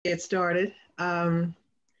Get started. Good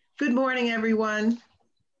morning, everyone.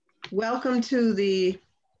 Welcome to the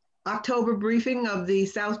October briefing of the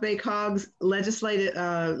South Bay COG's legislative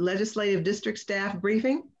district staff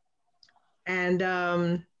briefing.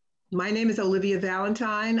 And my name is Olivia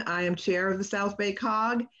Valentine. I am chair of the South Bay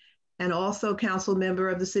COG and also council member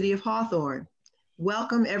of the city of Hawthorne.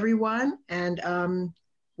 Welcome, everyone, and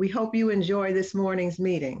we hope you enjoy this morning's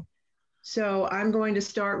meeting. So I'm going to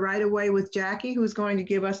start right away with Jackie, who's going to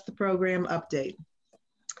give us the program update.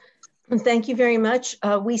 Thank you very much.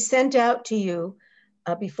 We sent out to you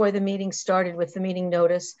before the meeting started with the meeting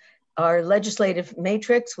notice, our legislative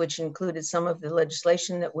matrix, which included some of the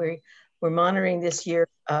legislation that we're monitoring this year.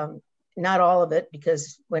 Not all of it,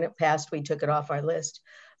 because when it passed, we took it off our list.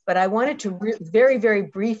 But I wanted to very, very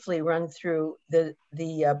briefly run through the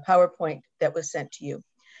PowerPoint that was sent to you.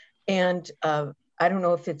 And I don't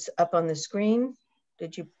know if it's up on the screen.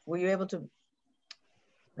 Were you able to?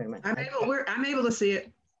 Wait a minute. I'm able to see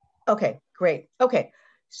it. Okay, great. Okay,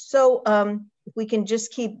 so if we can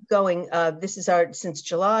just keep going. This is since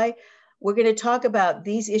July. We're going to talk about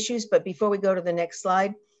these issues, but before we go to the next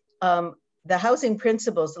slide, the housing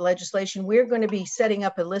principles, the legislation, we're going to be setting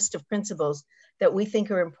up a list of principles that we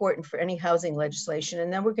think are important for any housing legislation.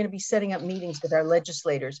 And then we're going to be setting up meetings with our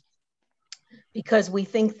legislators because we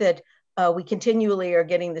think that we continually are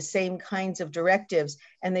getting the same kinds of directives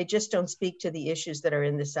and they just don't speak to the issues that are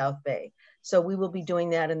in the South Bay. So we will be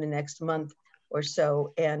doing that in the next month or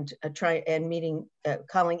so and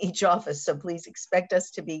calling each office. So please expect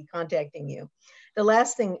us to be contacting you. The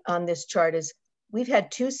last thing on this chart is we've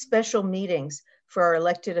had 2 special meetings for our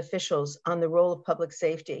elected officials on the role of public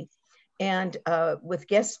safety and with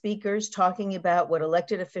guest speakers talking about what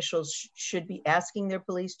elected officials should be asking their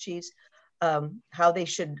police chiefs, how they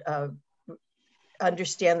should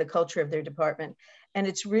understand the culture of their department. And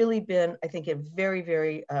it's really been, I think, a very,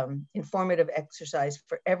 very informative exercise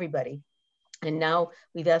for everybody. And now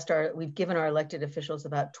we've given our elected officials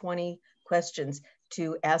about 20 questions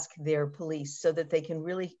to ask their police so that they can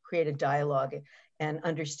really create a dialogue and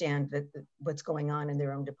understand what's going on in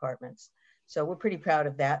their own departments. So we're pretty proud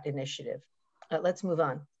of that initiative. Let's move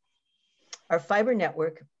on. Our fiber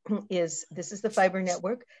network this is the fiber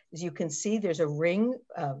network. As you can see, there's a ring,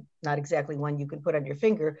 not exactly one you can put on your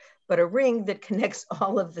finger, but a ring that connects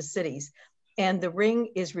all of the cities. And the ring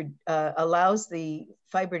allows the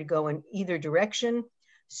fiber to go in either direction.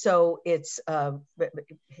 So it's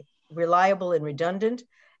reliable and redundant,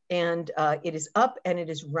 and it is up and it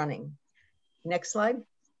is running. Next slide.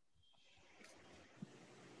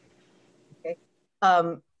 Okay.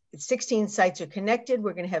 16 sites are connected.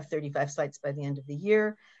 We're going to have 35 sites by the end of the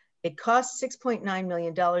year. It costs $6.9 million,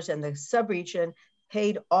 and the subregion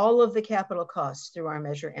paid all of the capital costs through our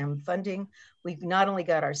Measure M funding. We've not only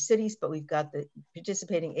got our cities, but we've got the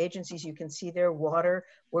participating agencies. You can see there, water,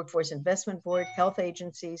 workforce investment board, health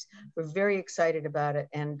agencies. We're very excited about it.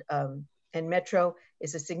 And Metro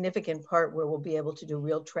is a significant part where we'll be able to do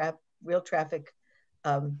real-time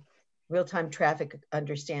traffic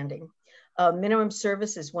understanding. Minimum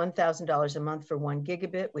service is $1,000 a month for 1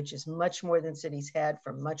 gigabit, which is much more than cities had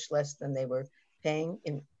for much less than they were paying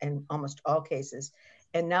in almost all cases.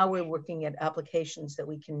 And now we're working at applications that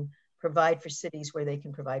we can provide for cities where they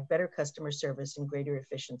can provide better customer service and greater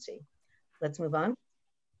efficiency. Let's move on.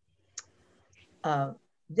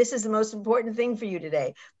 This is the most important thing for you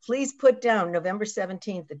today. Please put down November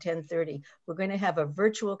 17th at 10:30. We're going to have a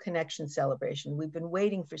virtual connection celebration. We've been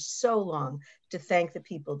waiting for so long to thank the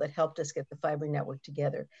people that helped us get the fiber network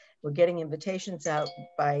together. We're getting invitations out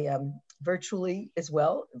by virtually as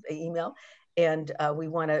well, email. And we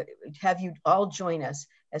want to have you all join us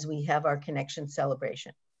as we have our connection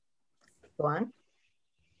celebration. Go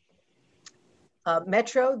on.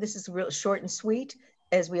 Metro, this is real short and sweet.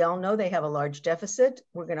 As we all know, they have a large deficit.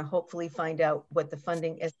 We're going to hopefully find out what the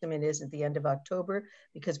funding estimate is at the end of October,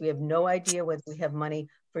 because we have no idea whether we have money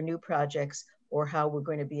for new projects or how we're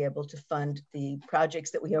going to be able to fund the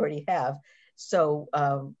projects that we already have. So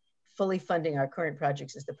fully funding our current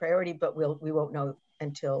projects is the priority, but we won't know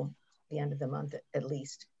until the end of the month at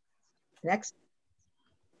least. Next.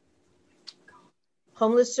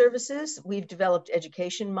 Homeless services, we've developed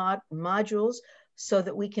education modules so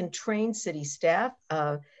that we can train city staff.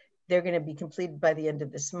 They're going to be completed by the end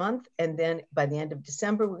of this month. And then by the end of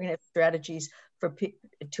December, we're going to have strategies for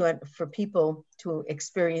people who are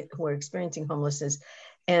experiencing homelessness.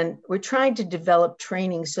 And we're trying to develop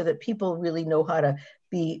training so that people really know how to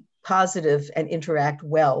be positive and interact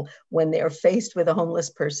well when they're faced with a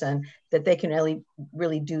homeless person, that they can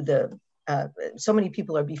really do the so many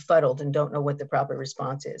people are befuddled and don't know what the proper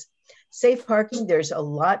response is. Safe parking, there's a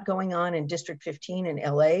lot going on in District 15 in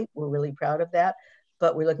LA. We're really proud of that,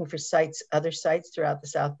 but we're looking for sites, other sites throughout the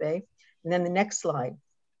South Bay. And then the next slide,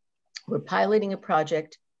 we're piloting a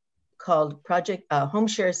project called Project Home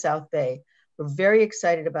Share South Bay. We're very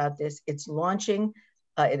excited about this. It's launching.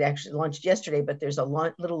 It actually launched yesterday, but there's a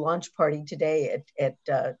little launch party today at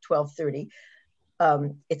 12:30.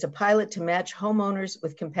 It's a pilot to match homeowners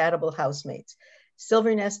with compatible housemates.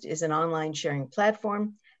 Silvernest is an online sharing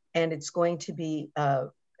platform, and it's going to be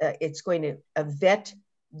vet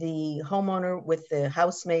the homeowner with the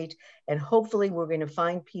housemate, and hopefully we're going to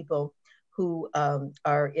find people who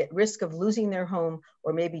are at risk of losing their home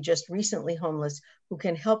or maybe just recently homeless, who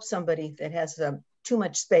can help somebody that has too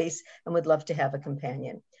much space and would love to have a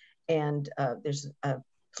companion. And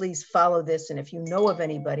please follow this. And if you know of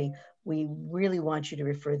anybody, we really want you to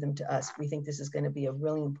refer them to us. We think this is going to be a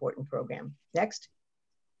really important program. Next.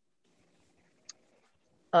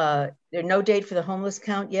 There's no date for the homeless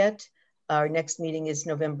count yet. Our next meeting is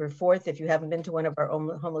November 4th. If you haven't been to one of our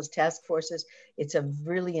homeless task forces, it's a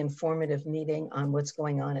really informative meeting on what's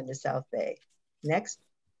going on in the South Bay. Next.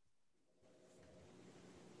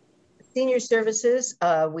 Senior services,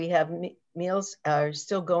 we have meals are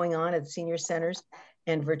still going on at senior centers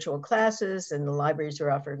and virtual classes, and the libraries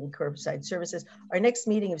are offering curbside services. Our next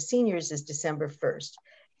meeting of seniors is December 1st,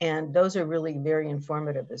 and those are really very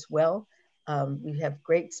informative as well. We have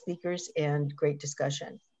great speakers and great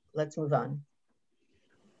discussion. Let's move on.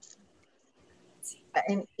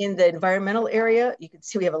 In the environmental area, you can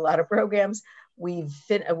see we have a lot of programs. We're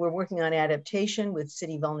working on adaptation with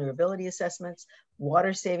city vulnerability assessments,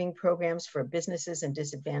 water saving programs for businesses and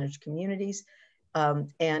disadvantaged communities,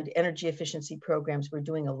 and energy efficiency programs. We're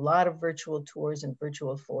doing a lot of virtual tours and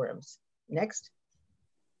virtual forums. Next.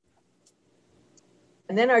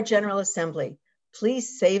 And then our General Assembly.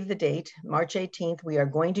 Please save the date, March 18th. We are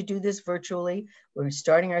going to do this virtually. We're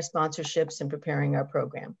starting our sponsorships and preparing our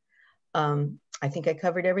program. I think I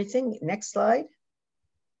covered everything. Next slide.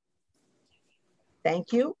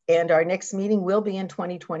 Thank you. And our next meeting will be in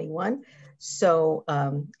 2021. So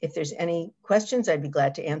if there's any questions, I'd be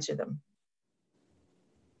glad to answer them.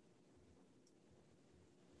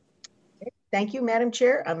 Okay. Thank you, Madam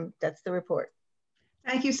Chair. That's the report.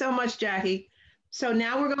 Thank you so much, Jackie. So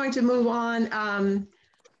now we're going to move on.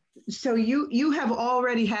 So you have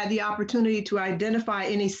already had the opportunity to identify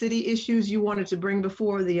any city issues you wanted to bring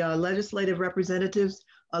before the legislative representatives,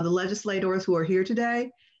 the legislators who are here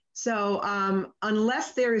today. So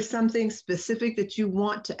unless there is something specific that you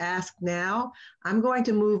want to ask now, I'm going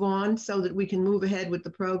to move on so that we can move ahead with the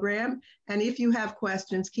program. And if you have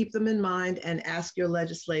questions, keep them in mind and ask your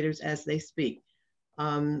legislators as they speak.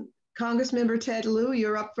 Congressmember Ted Lieu,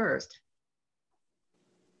 you're up first.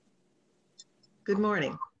 Good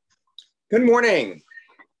morning. Good morning.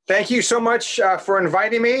 Thank you so much for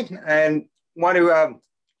inviting me, and want to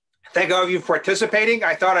thank all of you for participating.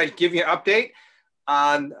 I thought I'd give you an update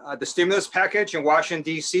on the stimulus package in Washington,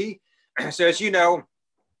 D.C. So as you know,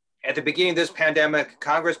 at the beginning of this pandemic,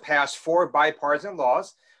 Congress passed 4 bipartisan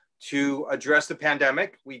laws to address the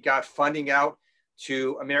pandemic. We got funding out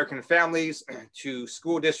to American families, to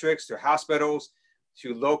school districts, to hospitals,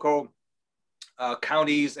 to local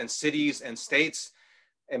counties and cities and states.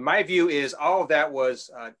 And my view is all of that was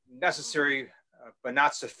necessary, but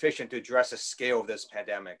not sufficient to address the scale of this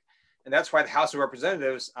pandemic. And that's why the House of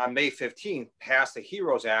Representatives on May 15th passed the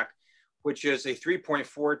HEROES Act, which is a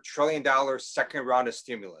 $3.4 trillion second round of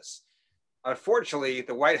stimulus. Unfortunately,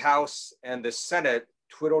 the White House and the Senate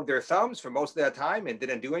twiddled their thumbs for most of that time and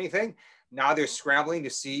didn't do anything. Now they're scrambling to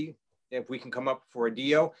see if we can come up for a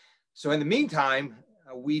deal. So in the meantime,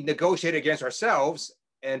 we negotiated against ourselves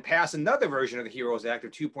and passed another version of the HEROES Act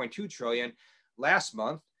of $2.2 trillion last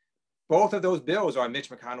month. Both of those bills are on Mitch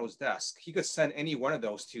McConnell's desk. He could send any one of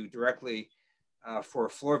those two directly for a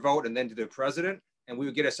floor vote and then to the president, and we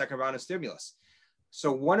would get a second round of stimulus.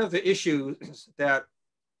 So one of the issues that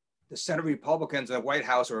the Senate Republicans and the White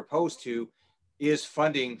House are opposed to is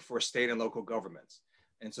funding for state and local governments.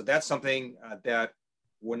 And so that's something that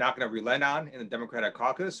we're not going to relent on in the Democratic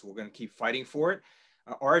caucus. We're going to keep fighting for it.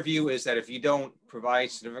 Our view is that if you don't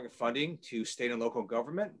provide significant funding to state and local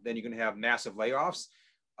government, then you're going to have massive layoffs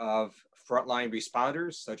of frontline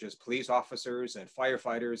responders, such as police officers and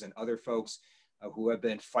firefighters and other folks who have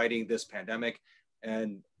been fighting this pandemic.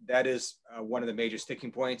 And that is one of the major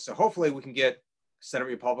sticking points. So hopefully we can get Senate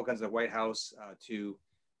Republicans in the White House to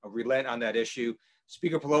relent on that issue.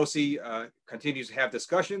 Speaker Pelosi continues to have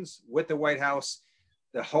discussions with the White House.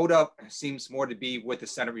 The holdup seems more to be with the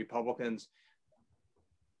Senate Republicans.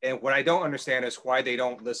 And what I don't understand is why they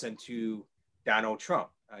don't listen to Donald Trump.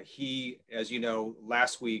 He, as you know,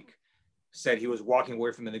 last week said he was walking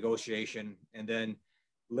away from the negotiation, and then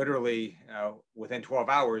literally within 12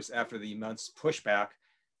 hours after the month's pushback,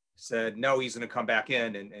 said no, he's going to come back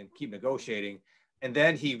in and keep negotiating. And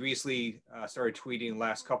then he recently started tweeting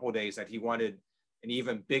last couple of days that he wanted an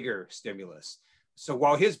even bigger stimulus. So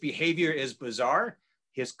while his behavior is bizarre,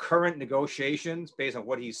 his current negotiations, based on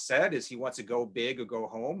what he said, is he wants to go big or go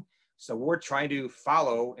home. So we're trying to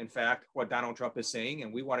follow, in fact, what Donald Trump is saying,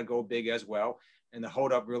 and we want to go big as well. And the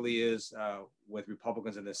holdup really is with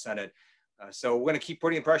Republicans in the Senate. So we're going to keep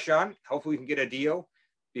putting pressure on. Hopefully we can get a deal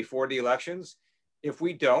before the elections. If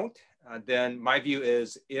we don't, then my view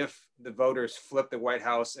is if the voters flip the White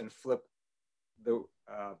House and flip the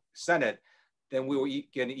Senate, then we will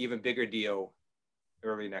get an even bigger deal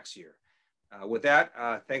early next year. With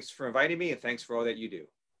that, thanks for inviting me, and thanks for all that you do.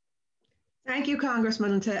 Thank you,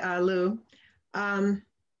 Congressman Liu. Are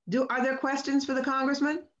there questions for the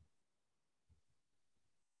Congressman?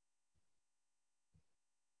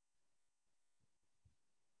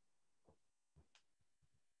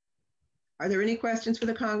 Are there any questions for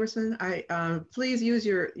the Congressman? Please use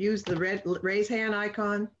the red raise hand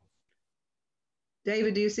icon.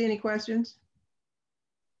 David, do you see any questions?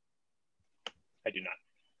 I do not.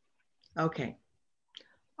 Okay.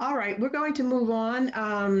 All right, we're going to move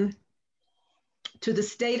on to the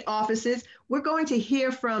state offices. We're going to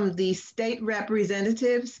hear from the state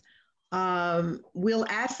representatives. We'll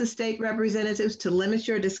ask the state representatives to limit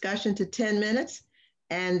your discussion to 10 minutes,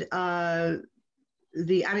 and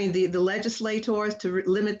the legislators to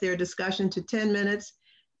limit their discussion to 10 minutes.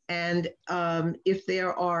 And if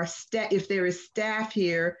there is staff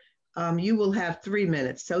here, you will have 3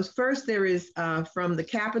 minutes. So first there is from the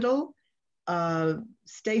Capitol,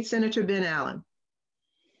 State Senator Ben Allen.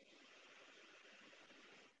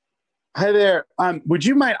 Hi there. Would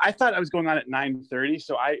you mind? I thought I was going on at 9:30,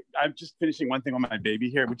 so I'm just finishing one thing on my baby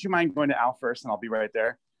here. Would you mind going to Al first, and I'll be right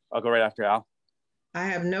there? I'll go right after Al. I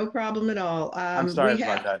have no problem at all. I'm sorry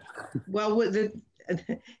about that. Well,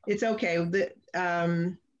 it's okay.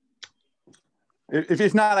 If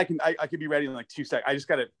it's not, I could be ready in like 2 seconds. I just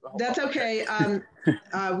got to. That's okay.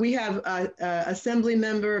 We have Assembly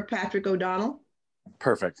Member Patrick O'Donnell.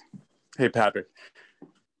 Perfect. Hey, Patrick.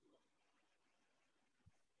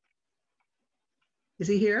 Is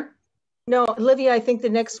he here? No, Olivia, I think the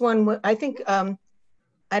next one, I think,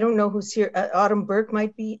 I don't know who's here. Autumn Burke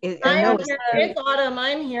might be. I'm here. It's Autumn.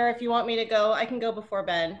 I'm here. If you want me to go, I can go before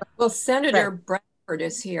Ben. Well, Senator Bradford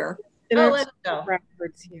is here. Oh, let's go.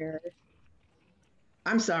 Bradford's here.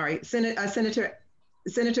 I'm sorry, Senator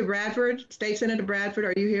Bradford, State Senator Bradford,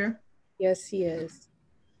 are you here? Yes, he is.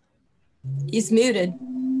 He's muted.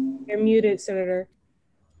 You're muted, Senator.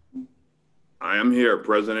 I am here,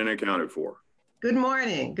 present and accounted for. Good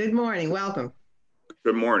morning. Good morning. Welcome.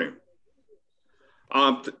 Good morning.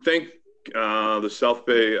 Thank the South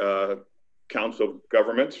Bay Council of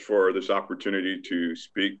Governments for this opportunity to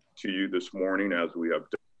speak to you this morning, as we have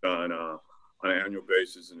done on an annual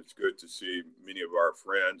basis. And it's good to see many of our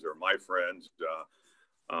friends, or my friends,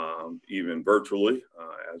 even virtually.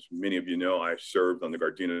 As many of you know, I served on the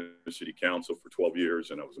Gardena City Council for 12 years,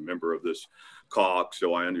 and I was a member of this COG,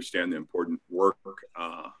 so I understand the important work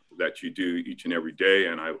that you do each and every day.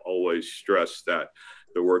 And I've always stressed that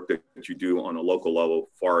the work that you do on a local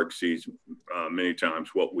level far exceeds many times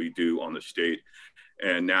what we do on the state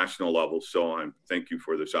and national level. So thank you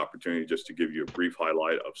for this opportunity just to give you a brief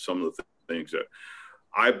highlight of some of the things that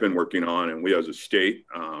I've been working on, and we as a state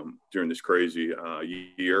during this crazy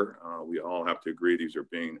year. We all have to agree these are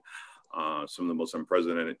being some of the most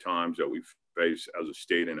unprecedented times that we've faced as a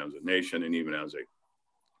state and as a nation, and even as a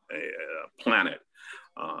planet,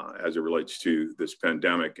 as it relates to this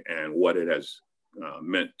pandemic and what it has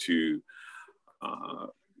meant to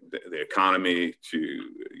the economy, to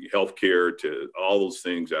healthcare, to all those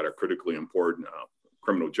things that are critically important,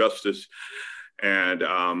 criminal justice. And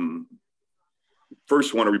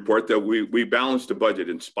first, want to report that we balanced the budget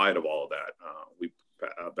in spite of all of that. We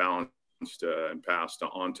balanced and passed an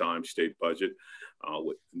on-time state budget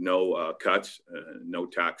with no cuts, no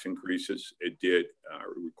tax increases. It did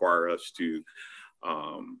require us to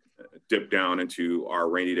dip down into our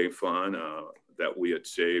rainy day fund that we had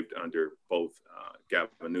saved under both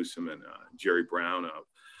Gavin Newsom and Jerry Brown of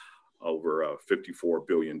over $54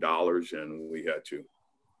 billion. And we had to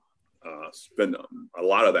spend a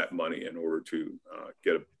lot of that money in order to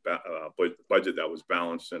get a budget that was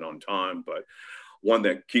balanced and on time, but one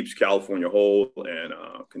that keeps California whole and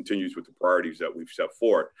continues with the priorities that we've set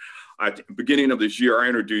forward. At the beginning of this year, I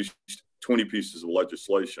introduced 20 pieces of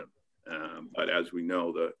legislation. But as we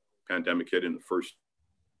know, the pandemic hit in the first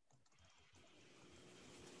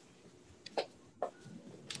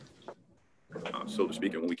so to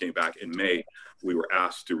speak. And when we came back in May, we were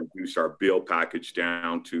asked to reduce our bill package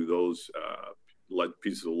down to those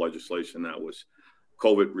pieces of legislation that was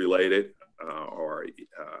COVID related or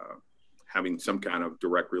having some kind of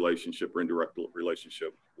direct relationship or indirect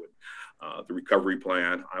relationship with the recovery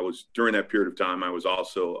plan. During that period of time, I was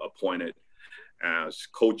also appointed as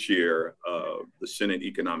co-chair of the Senate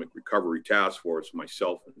Economic Recovery Task Force,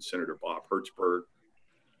 myself and Senator Bob Hertzberg.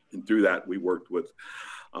 And through that, we worked with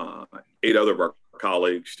 8 other of our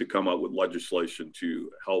colleagues to come up with legislation to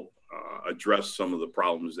help address some of the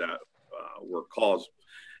problems that were caused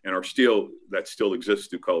and that still exists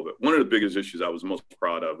through COVID. One of the biggest issues I was most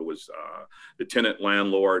proud of was the Tenant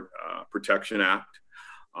Landlord Protection Act.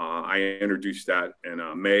 I introduced that in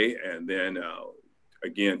May, and then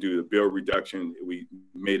again, due to the bill reduction, we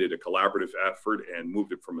made it a collaborative effort and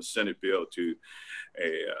moved it from a Senate bill to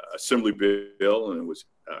a Assembly bill, and it was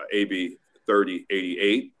AB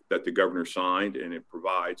 3088 that the governor signed, and it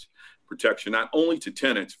provides protection not only to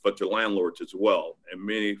tenants, but to landlords as well. And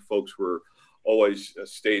many folks were always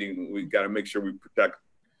stating we got to make sure we protect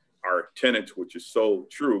our tenants, which is so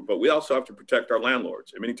true, but we also have to protect our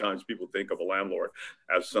landlords. And many times people think of a landlord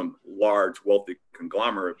as some large, wealthy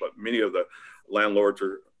conglomerate, but many of the landlords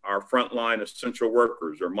are frontline essential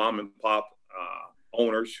workers or mom and pop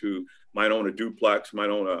owners who might own a duplex, might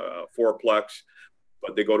own a fourplex,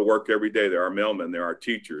 but they go to work every day. There are mailmen, there are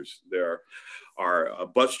teachers, there are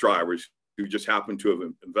bus drivers who just happen to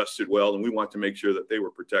have invested well. And we want to make sure that they were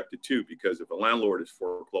protected too, because if a landlord is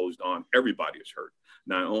foreclosed on, everybody is hurt.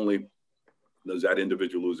 Not only does that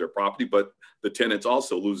individual lose their property, but the tenants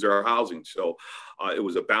also lose their housing. So it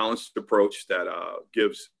was a balanced approach that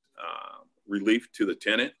gives relief to the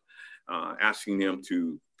tenant, asking them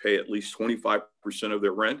to pay at least 25% of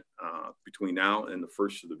their rent between now and the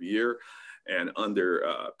first of the year. And under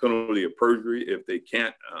penalty of perjury, if they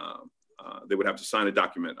can't, they would have to sign a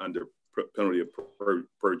document under penalty of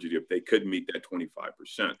perjury if they couldn't meet that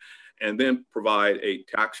 25%, and then provide a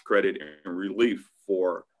tax credit and relief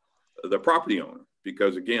for the property owner.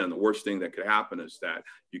 Because again, the worst thing that could happen is that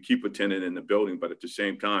you keep a tenant in the building, but at the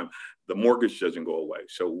same time, the mortgage doesn't go away.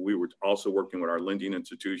 So we were also working with our lending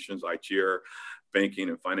institutions. I chair banking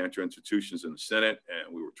and financial institutions in the Senate,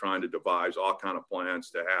 and we were trying to devise all kinds of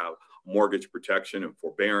plans to have mortgage protection and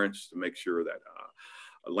forbearance to make sure that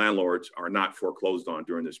landlords are not foreclosed on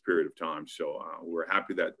during this period of time. So we're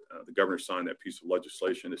happy that the governor signed that piece of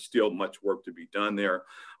legislation. There's still much work to be done there,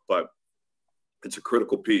 but it's a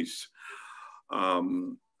critical piece.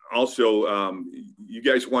 Also, you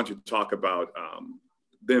guys want to talk about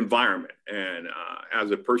the environment. And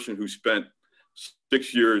as a person who spent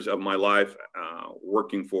 6 years of my life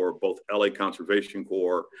working for both LA Conservation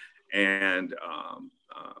Corps and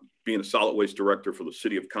being a solid waste director for the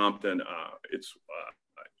city of Compton, it's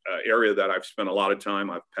an area that I've spent a lot of time.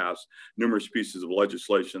 I've passed numerous pieces of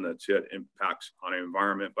legislation that's had impacts on our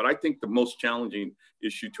environment. But I think the most challenging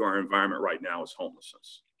issue to our environment right now is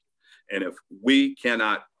homelessness. And if we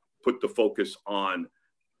cannot put the focus on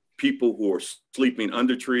people who are sleeping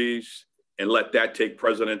under trees and let that take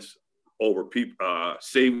precedence over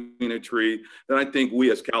saving a tree, then I think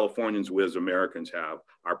we as Californians, we as Americans have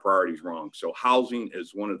our priorities wrong. So housing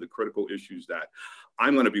is one of the critical issues that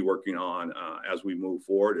I'm going to be working on as we move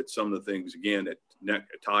forward. It's some of the things, again, that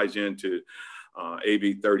ties into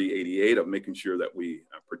AB 3088 of making sure that we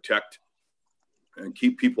protect and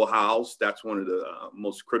keep people housed. That's one of the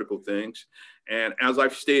most critical things. And as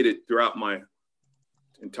I've stated throughout my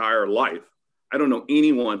entire life, I don't know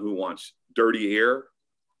anyone who wants dirty air,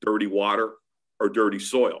 dirty water, or dirty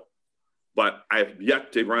soil. But I've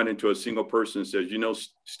yet to run into a single person who says, you know,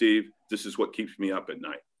 Steve, this is what keeps me up at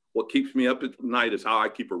night. What keeps me up at night is how I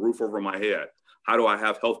keep a roof over my head. How do I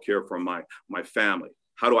have health care for my family?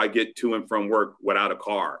 How do I get to and from work without a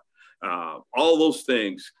car? All those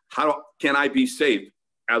things. Can I be safe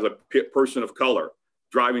as a person of color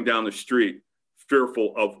driving down the street,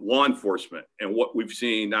 fearful of law enforcement and what we've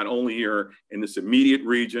seen not only here in this immediate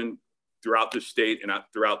region, throughout the state and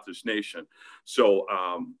throughout this nation. So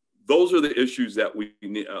those are the issues that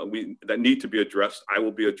that need to be addressed. I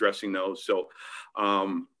will be addressing those. So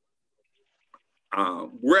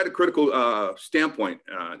we're at a critical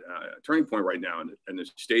turning point right now in the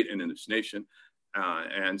state and in this nation.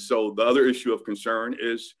 And so the other issue of concern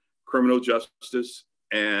is criminal justice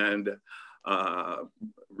and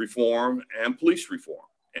reform and police reform.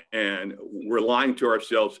 And we're lying to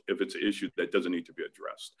ourselves if it's an issue that doesn't need to be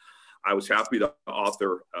addressed. I was happy to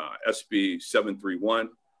author SB 731,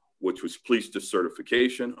 which was police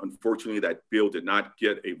decertification. Unfortunately, that bill did not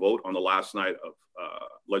get a vote on the last night of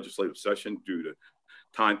legislative session due to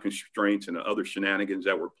time constraints and other shenanigans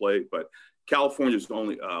that were played. But California is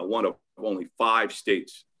only one of only 5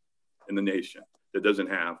 states in the nation that doesn't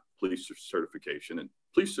have police certification. And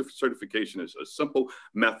police certification is a simple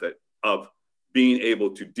method of being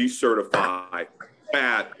able to decertify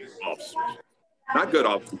bad officers, not good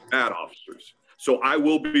officers, bad officers. So I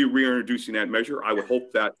will be reintroducing that measure. I would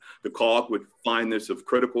hope that the COG would find this of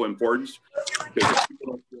critical importance, because if people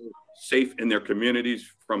don't feel safe in their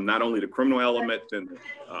communities from not only the criminal element and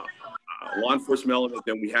law enforcement element,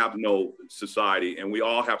 then we have no society. And we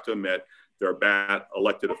all have to admit there are bad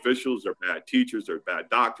elected officials, there are bad teachers, there are bad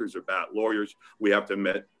doctors, there are bad lawyers. We have to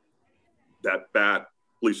admit that bad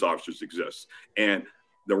police officers exist. And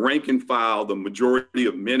the rank and file, the majority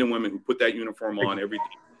of men and women who put that uniform on every day,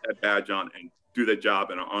 that badge on, and do their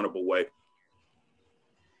job in an honorable way.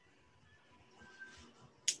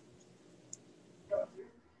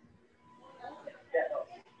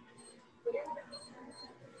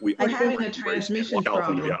 We're having a transmission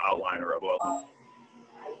problem. Outliner of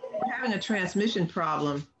We're having a transmission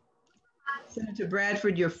problem. Senator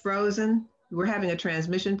Bradford, you're frozen. We're having a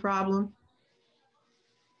transmission problem.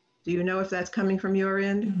 Do you know if that's coming from your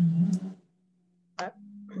end? I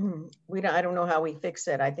don't know how we fix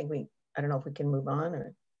it. I don't know if we can move on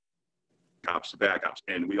or. Cops, bad cops.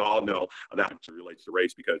 And we all know that relates to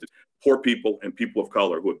race, because it's poor people and people of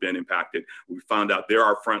color who have been impacted. We found out they're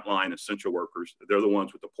our frontline essential workers. They're the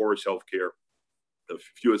ones with the poorest health care, the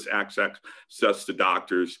fewest access to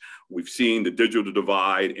doctors. We've seen the digital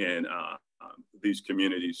divide in these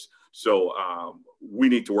communities. So we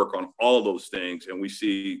need to work on all of those things. And we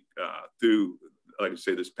see through, like I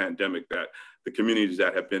say, this pandemic, that the communities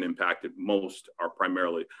that have been impacted most are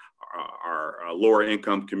primarily our lower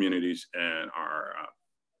income communities and our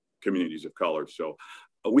communities of color. So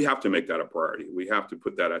we have to make that a priority. We have to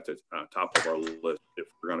put that at the top of our list if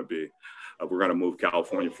we're going to move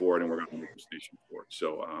California forward, and we're going to move the station forward.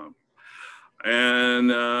 So,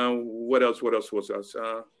 what else was us?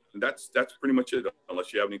 That's pretty much it,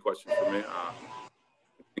 unless you have any questions for me. I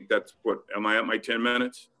think that's what, am I at my 10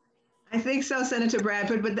 minutes? I think so, Senator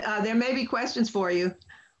Bradford, but there may be questions for you.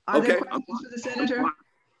 Are there questions for the senator?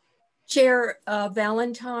 Chair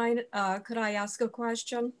Valentine, could I ask a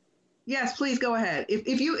question? Yes, please go ahead.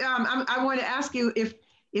 If you, I want to ask you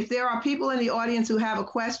if there are people in the audience who have a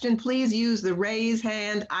question, please use the raise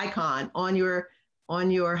hand icon on your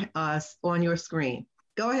screen.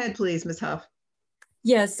 Go ahead, please, Ms. Huff.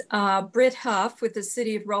 Yes, Britt Huff with the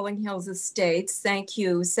City of Rolling Hills Estates. Thank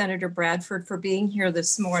you, Senator Bradford, for being here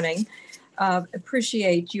this morning.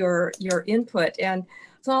 Appreciate your input. And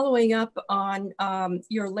following up on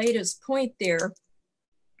your latest point there,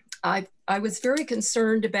 I was very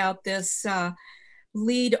concerned about this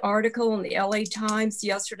lead article in the LA Times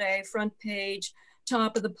yesterday, front page,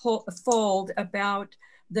 top of the fold, about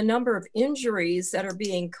the number of injuries that are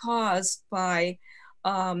being caused by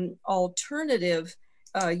alternative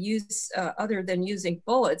use other than using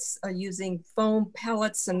bullets, using foam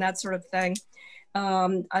pellets and that sort of thing.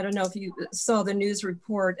 I don't know if you saw the news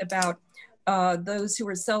report about those who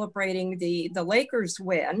were celebrating the Lakers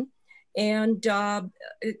win, and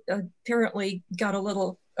apparently got a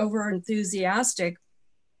little over enthusiastic.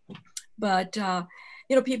 But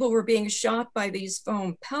people were being shot by these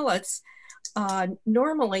foam pellets.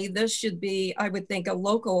 Normally, this should be, I would think, a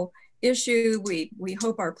local issue. We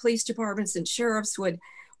hope our police departments and sheriffs would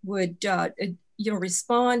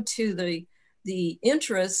respond to the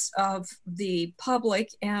interests of the public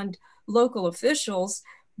and local officials.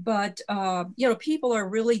 But people are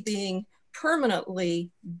really being permanently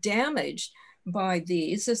damaged by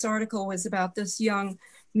these. This article was about this young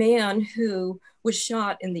man who was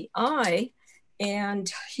shot in the eye,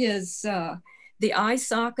 and his the eye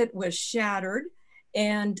socket was shattered,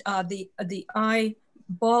 and the eye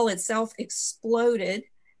ball itself exploded,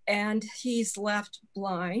 and he's left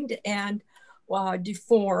blind and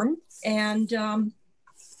deformed. And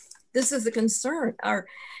this is a concern.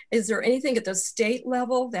 Is there anything at the state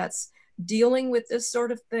level that's dealing with this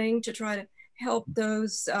sort of thing to try to help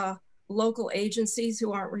those local agencies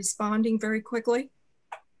who aren't responding very quickly?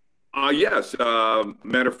 Yes.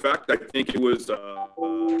 Matter of fact, I think it was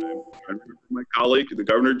my colleague, the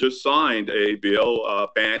governor, just signed a bill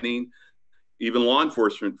banning even law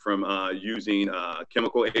enforcement from using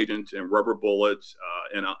chemical agents and rubber bullets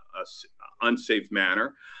in an unsafe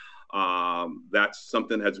manner. That's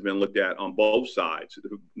something that's been looked at on both sides,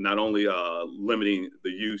 not only limiting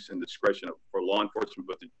the use and discretion for law enforcement,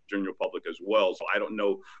 but the general public as well. So I don't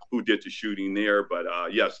know who did the shooting there, but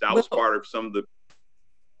yes, that was part of some of the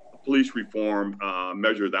police reform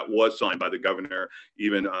measure that was signed by the governor.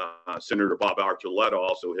 Even Senator Bob Archuleta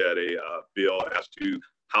also had a bill as to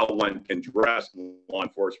how one can dress law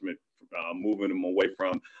enforcement, moving them away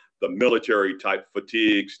from the military type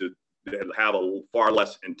fatigues to have a far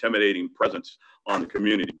less intimidating presence on the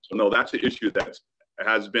community. So no, that's an issue that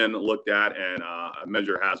has been looked at, and a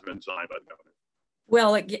measure has been signed by the governor.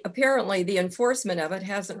 Well, apparently the enforcement of it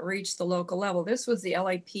hasn't reached the local level. This was the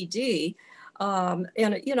LAPD.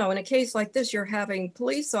 And, you know, in a case like this, you're having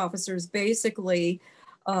police officers basically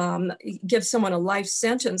give someone a life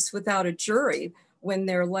sentence without a jury when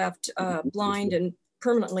they're left blind and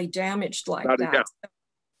permanently damaged like that.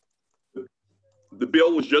 The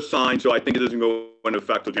bill was just signed, so I think it doesn't go into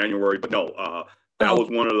effect until January, but no, that was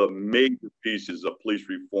one of the major pieces of police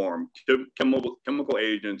reform, chemical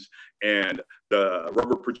agents and the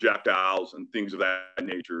rubber projectiles and things of that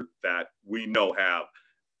nature that we know have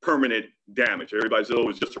permanent damage. Everybody says, oh,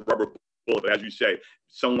 it's just a rubber bullet. But as you say,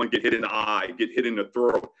 someone get hit in the eye, get hit in the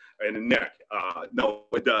throat and the neck. No,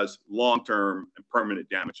 it does long-term and permanent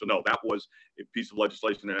damage. So no, that was a piece of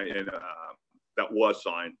legislation that was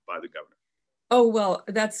signed by the governor. Oh, well,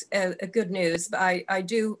 that's a good news. I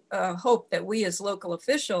do hope that we as local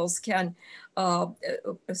officials can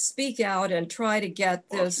speak out and try to get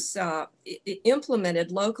this implemented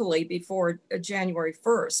locally before January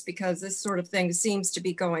 1st, because this sort of thing seems to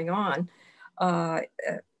be going on,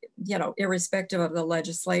 you know, irrespective of the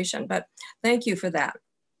legislation. But thank you for that.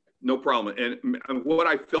 No problem. And what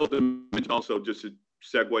I failed to mention also, just to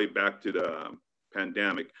segue back to the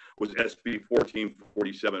pandemic, was SB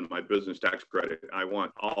 1447, my business tax credit. I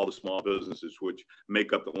want all the small businesses, which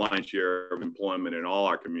make up the lion's share of employment in all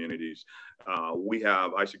our communities.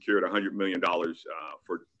 I secured $100 million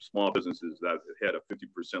for small businesses that had a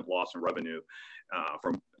 50% loss in revenue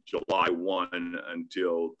from July 1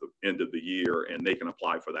 until the end of the year, and they can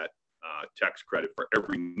apply for that tax credit for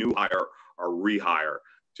every new hire or rehire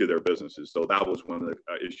to their businesses. So that was one of the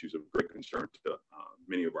issues of great concern to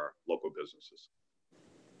many of our local businesses.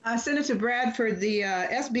 Senator Bradford, the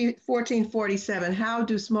SB 1447, how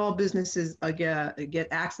do small businesses get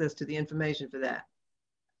access to the information for that?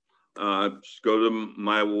 Just go to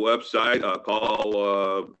my website,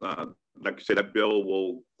 call, like I said, that bill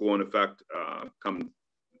will go in effect come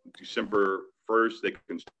December 1st. They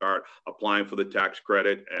can start applying for the tax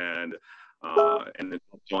credit, and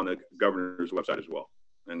it's on the governor's website as well.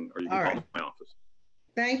 Or you can call my office.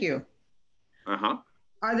 Thank you.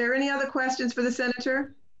 Are there any other questions for the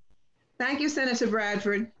senator? Thank you, Senator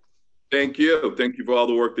Bradford. Thank you. Thank you for all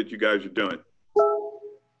the work that you guys are doing.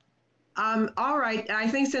 All right. I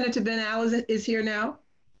think Senator Ben Al is here now.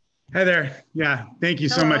 Hi there. Yeah. Thank you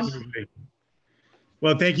so much, everybody.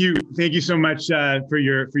 Well, thank you so much for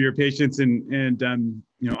your patience, and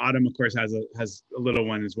you know, Autumn, of course, has a little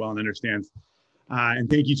one as well and understands. And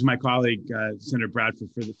thank you to my colleague, Senator Bradford,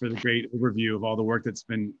 for the great overview of all the work that's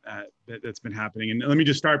been happening. And let me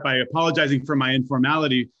just start by apologizing for my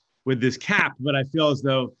informality with this cap, but I feel as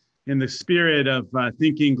though, in the spirit of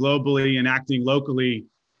thinking globally and acting locally,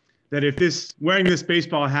 that if wearing this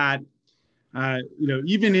baseball hat, you know,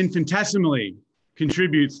 even infinitesimally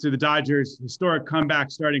contributes to the Dodgers' historic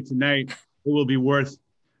comeback starting tonight, it will be worth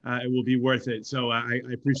it. So I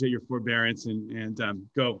appreciate your forbearance, and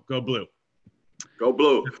go blue. Go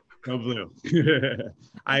blue. Go blue.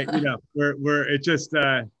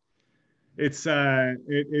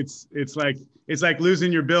 It's like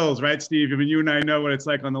losing your Bills, right, Steve? I mean, you and I know what it's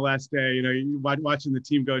like on the last day. You know, you watching the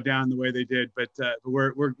team go down the way they did. But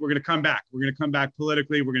we're going to come back. We're going to come back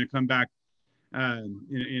politically. We're going to come back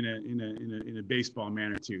in a baseball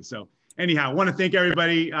manner too. So anyhow, I want to thank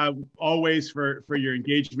everybody always for your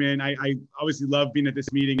engagement. I obviously love being at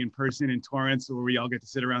this meeting in person in Torrance, where we all get to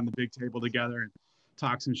sit around the big table together and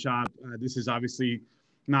talk some shop. This is obviously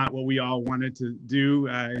not what we all wanted to do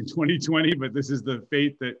in 2020, but this is the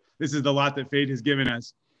lot that fate has given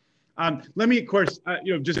us. Let me, of course,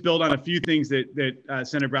 just build on a few things that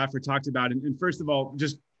Senator Bradford talked about. And first of all,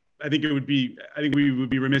 I think we would be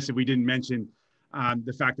remiss if we didn't mention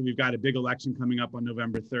the fact that we've got a big election coming up on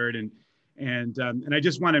November 3rd, and I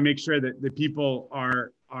just want to make sure that the people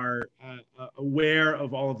are aware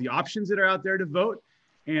of all of the options that are out there to vote.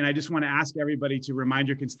 And I just want to ask everybody to remind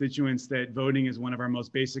your constituents that voting is one of our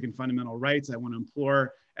most basic and fundamental rights. I want to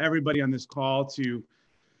implore everybody on this call to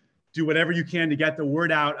do whatever you can to get the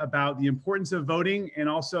word out about the importance of voting, and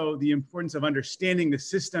also the importance of understanding the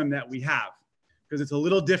system that we have, because it's a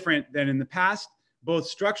little different than in the past, both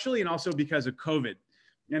structurally and also because of COVID.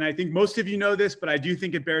 And I think most of you know this, but I do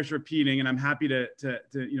think it bears repeating, and I'm happy to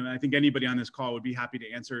I think anybody on this call would be happy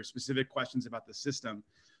to answer specific questions about the system.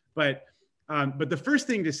 But But the first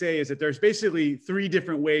thing to say is that there's basically 3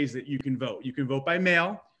 different ways that you can vote. You can vote by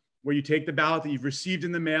mail, where you take the ballot that you've received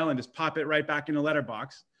in the mail and just pop it right back in a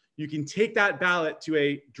letterbox. You can take that ballot to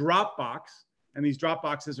a drop box, and these drop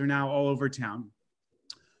boxes are now all over town.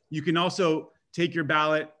 You can also take your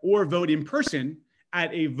ballot or vote in person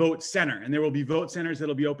at a vote center. And there will be vote centers that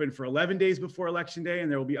will be open for 11 days before Election Day,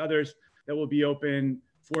 and there will be others that will be open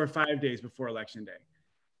 4 or 5 days before Election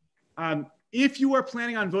Day. If you are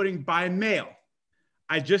planning on voting by mail,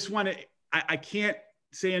 I can't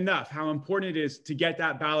say enough how important it is to get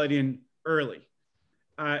that ballot in early.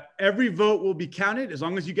 Every vote will be counted as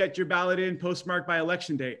long as you get your ballot in postmarked by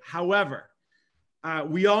Election Day. However,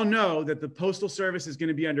 we all know that the Postal Service is going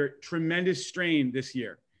to be under tremendous strain this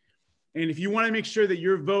year. And if you want to make sure that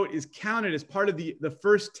your vote is counted as part of the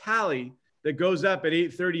first tally that goes up at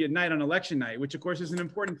 8:30 at night on election night, which of course is an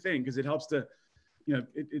important thing because it helps to,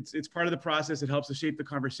 it's part of the process. It helps to shape the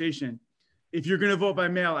conversation. If you're going to vote by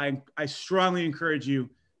mail, I strongly encourage you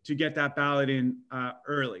to get that ballot in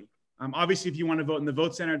early. Obviously, if you want to vote in the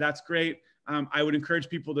vote center, that's great. I would encourage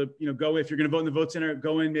people to, go, if you're going to vote in the vote center,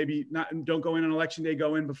 go in, don't go in on Election Day,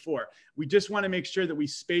 go in before. We just want to make sure that we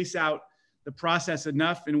space out the process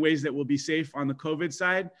enough in ways that will be safe on the COVID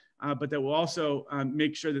side, but that will also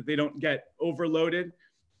make sure that they don't get overloaded.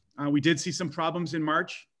 We did see some problems in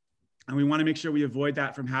March, and we want to make sure we avoid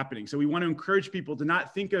that from happening. So we want to encourage people to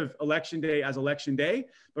not think of Election Day as Election Day,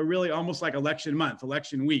 but really almost like election month,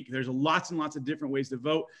 election week. There's lots and lots of different ways to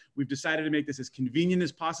vote. We've decided to make this as convenient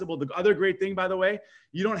as possible. The other great thing, by the way,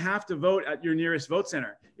 you don't have to vote at your nearest vote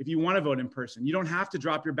center if you want to vote in person. You don't have to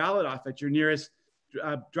drop your ballot off at your nearest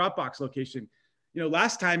Dropbox location.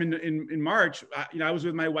 Last time in March, I was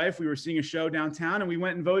with my wife. We were seeing a show downtown, and we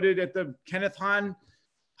went and voted at the Kenneth Hahn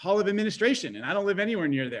Hall of Administration. And I don't live anywhere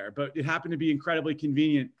near there, but it happened to be incredibly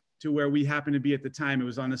convenient to where we happened to be at the time. It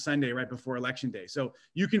was on a Sunday right before Election Day. So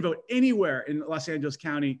you can vote anywhere in Los Angeles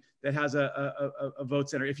County that has a vote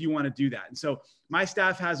center if you want to do that. And so my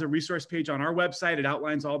staff has a resource page on our website. It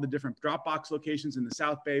outlines all the different Dropbox locations in the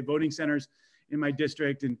South Bay, voting centers in my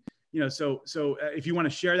district. And so if you want to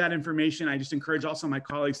share that information, I just encourage also my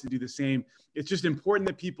colleagues to do the same. It's just important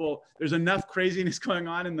that there's enough craziness going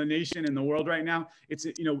on in the nation and the world right now.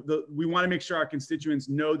 We want to make sure our constituents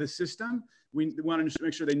know the system. We want to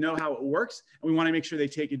make sure they know how it works, and we want to make sure they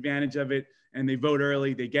take advantage of it and they vote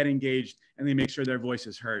early, they get engaged, and they make sure their voice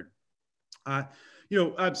is heard.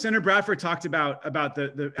 Senator Bradford talked about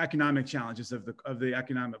the economic challenges of the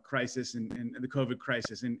economic crisis and the COVID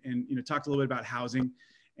crisis, and talked a little bit about housing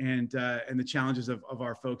and the challenges of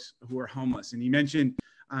our folks who are homeless. And he mentioned,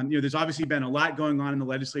 there's obviously been a lot going on in the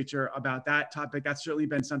legislature about that topic. That's certainly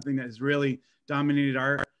been something that has really dominated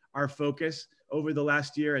our focus over the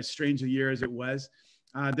last year, as strange a year as it was.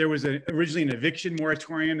 There was originally an eviction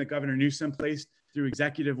moratorium that Governor Newsom placed through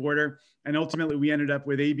executive order. And ultimately, we ended up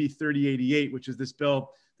with AB 3088, which is this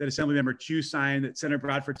bill that Assemblymember Chu signed that Senator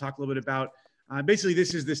Bradford talked a little bit about. Basically,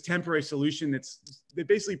 this is this temporary solution that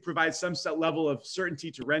basically provides some level of certainty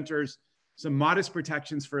to renters, some modest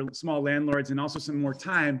protections for small landlords, and also some more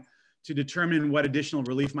time to determine what additional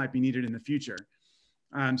relief might be needed in the future.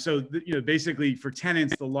 Basically for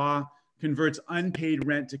tenants, the law converts unpaid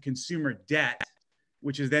rent to consumer debt,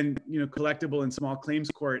 which is then collectible in small claims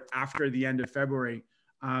court after the end of February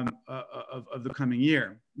of the coming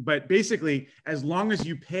year. But basically, as long as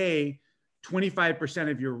you pay 25%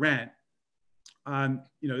 of your rent,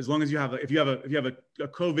 as long as if you have a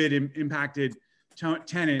COVID impacted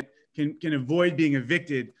tenant can avoid being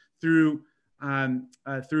evicted through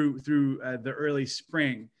the early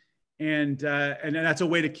spring, and that's a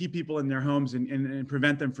way to keep people in their homes and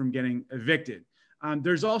prevent them from getting evicted.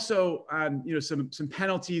 There's also some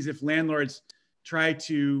penalties if landlords try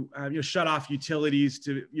to shut off utilities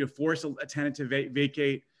to force a tenant to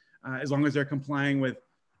vacate, as long as they're complying with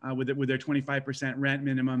their 25% rent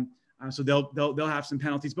minimum. So they'll have some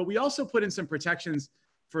penalties. But we also put in some protections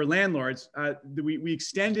for landlords. We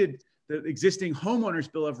extended the existing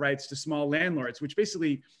homeowners bill of rights to small landlords, which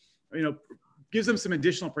basically gives them some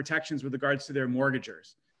additional protections with regards to their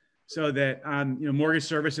mortgagors, so that mortgage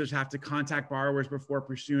servicers have to contact borrowers before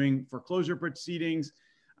pursuing foreclosure proceedings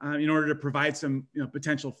in order to provide some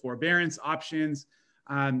potential forbearance options.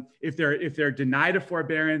 If they're denied a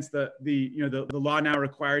forbearance, the law now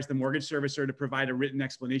requires the mortgage servicer to provide a written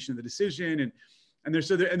explanation of the decision, and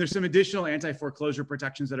there's some additional anti-foreclosure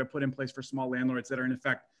protections that are put in place for small landlords that are in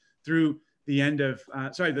effect through the end of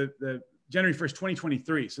the January 1st,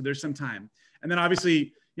 2023. So there's some time, and then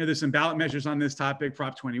obviously there's some ballot measures on this topic.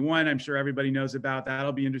 Prop 21, I'm sure everybody knows about.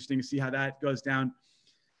 That'll be interesting to see how that goes down.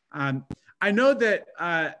 I know that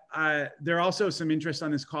there are also some interest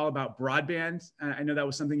on this call about broadband. I know that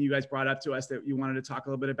was something you guys brought up to us that you wanted to talk a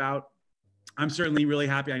little bit about. I'm certainly really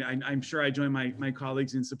happy. I'm sure I join my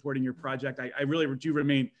colleagues in supporting your project. I really do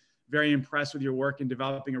remain very impressed with your work in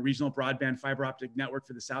developing a regional broadband fiber optic network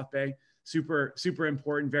for the South Bay. Super, super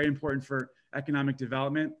important, very important for economic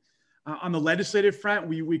development. On the legislative front,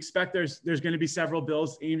 we expect there's going to be several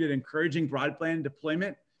bills aimed at encouraging broadband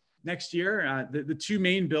deployment next year. The two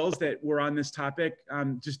main bills that were on this topic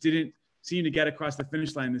just didn't seem to get across the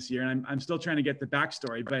finish line this year. And I'm still trying to get the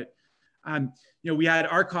backstory, but we had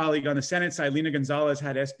our colleague on the Senate side, Lena Gonzalez,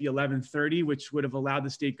 had SB 1130, which would have allowed the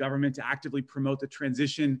state government to actively promote the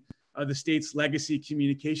transition of the state's legacy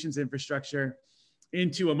communications infrastructure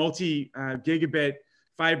into a multi-gigabit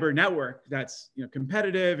fiber network that's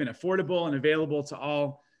competitive and affordable and available to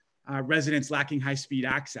all residents lacking high-speed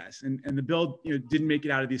access. And the bill didn't make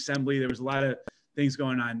it out of the assembly. There was a lot of things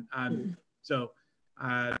going on.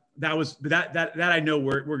 That I know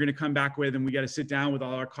we're going to come back with, and we got to sit down with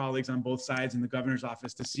all our colleagues on both sides in the governor's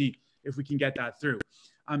office to see if we can get that through.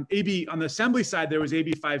 On the assembly side, there was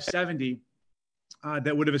AB 570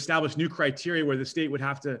 that would have established new criteria where the state would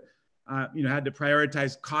have to, had to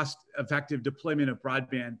prioritize cost-effective deployment of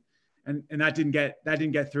broadband, and that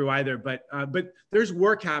didn't get through either. But there's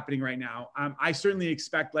work happening right now. I certainly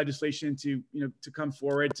expect legislation to come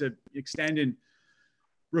forward to extend and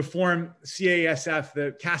reform CASF,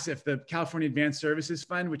 the CASF, the California Advanced Services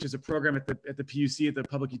Fund, which is a program at the PUC, at the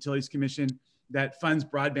Public Utilities Commission, that funds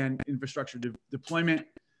broadband infrastructure deployment.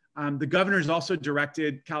 The governor has also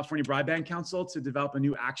directed California Broadband Council to develop a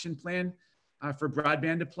new action plan for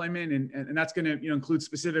broadband deployment, and that's going to include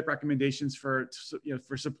specific recommendations for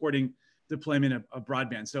supporting deployment of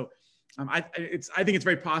broadband. So I think it's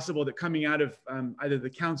very possible that coming out of either the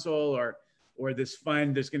council or this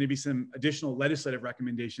fund, there's going to be some additional legislative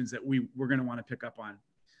recommendations that we're going to want to pick up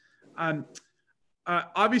on.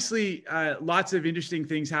 Obviously, lots of interesting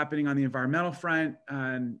things happening on the environmental front.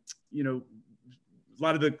 A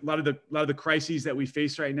lot of the crises that we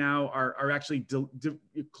face right now are actually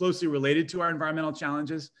closely related to our environmental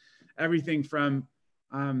challenges. Everything from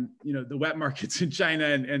the wet markets in China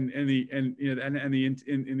and the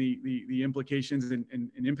implications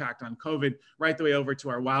and impact on COVID, right the way over to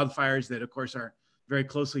our wildfires that, of course, are very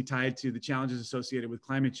closely tied to the challenges associated with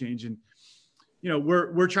climate change. And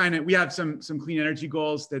we have some clean energy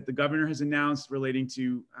goals that the governor has announced relating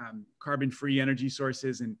to carbon-free energy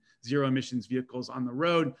sources and zero emissions vehicles on the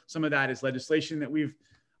road. Some of that is legislation that we've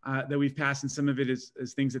passed, and some of it is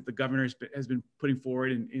things that the governor has been putting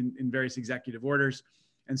forward in various executive orders.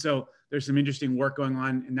 And so there's some interesting work going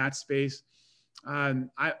on in that space. I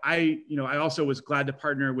also was glad to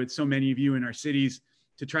partner with so many of you in our cities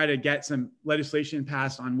to try to get some legislation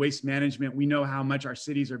passed on waste management. We know how much our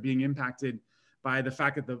cities are being impacted by the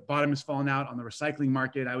fact that the bottom has fallen out on the recycling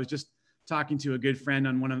market. I was just talking to a good friend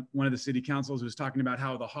on one of the city councils who was talking about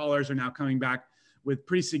how the haulers are now coming back with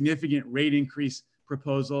pretty significant rate increase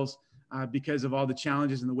proposals because of all the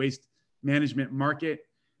challenges in the waste management market.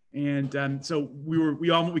 And so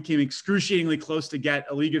we came excruciatingly close to get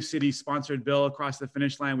a League of Cities sponsored bill across the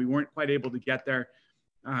finish line. We weren't quite able to get there.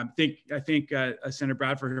 I thank Senator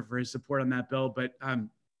Bradford for his support on that bill, but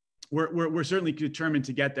we're certainly determined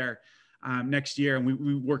to get there next year, and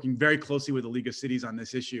we're working very closely with the League of Cities on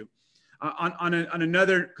this issue. On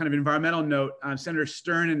another kind of environmental note, Senator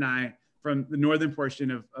Stern and I, from the northern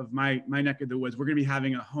portion of my neck of the woods, we're going to be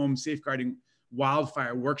having a home safeguarding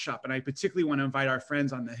wildfire workshop, and I particularly want to invite our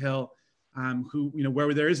friends on the Hill,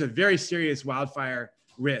 where there is a very serious wildfire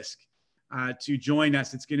risk, to join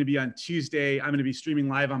us. It's going to be on Tuesday. I'm going to be streaming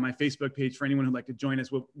live on my Facebook page for anyone who'd like to join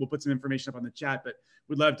us. We'll put some information up on the chat, but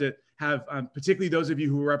we'd love to have, particularly those of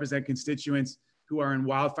you who represent constituents who are in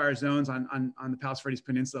wildfire zones on the Palos Verdes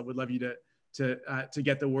Peninsula. Would love you to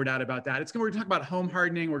get the word out about that. We're going to talk about home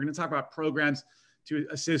hardening. We're going to talk about programs to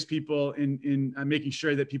assist people in making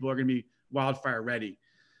sure that people are going to be wildfire ready.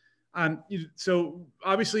 So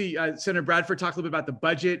obviously, Senator Bradford talked a little bit about the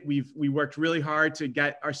budget. We worked really hard to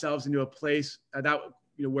get ourselves into a place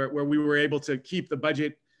where we were able to keep the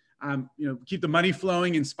budget, keep the money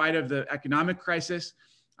flowing in spite of the economic crisis.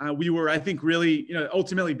 We were, I think, really,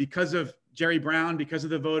 ultimately, because of Jerry Brown, because of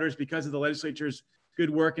the voters, because of the legislature's good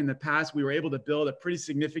work in the past, we were able to build a pretty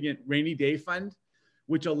significant rainy day fund,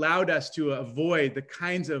 which allowed us to avoid the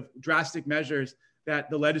kinds of drastic measures that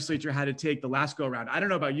the legislature had to take the last go around. I don't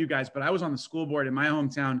know about you guys, but I was on the school board in my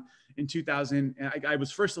hometown in 2000. I was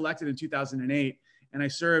first elected in 2008, and I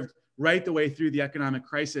served right the way through the economic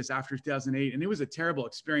crisis after 2008. And it was a terrible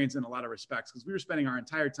experience in a lot of respects, because we were spending our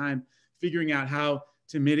entire time figuring out how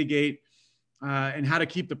to mitigate and how to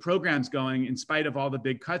keep the programs going in spite of all the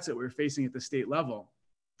big cuts that we're facing at the state level.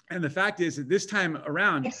 And the fact is that this time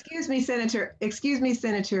around— Excuse me, Senator. Your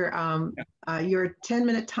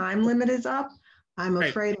 10-minute time limit is up. I'm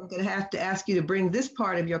afraid I'm going to have to ask you to bring this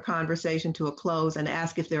part of your conversation to a close and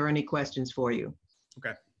ask if there are any questions for you.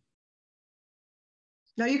 Okay.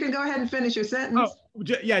 No, you can go ahead and finish your sentence. Oh,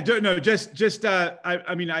 yeah, no, I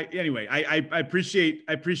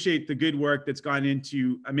appreciate the good work that's gone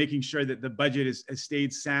into making sure that the budget has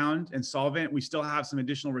stayed sound and solvent. We still have some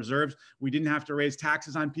additional reserves. We didn't have to raise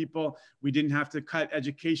taxes on people. We didn't have to cut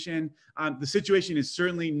education. The situation is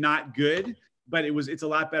certainly not good, but it's a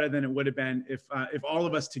lot better than it would have been if all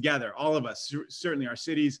of us together, all of us, certainly our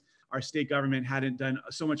cities, our state government, hadn't done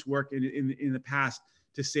so much work in the past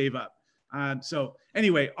to save up. So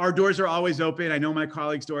anyway, our doors are always open. I know my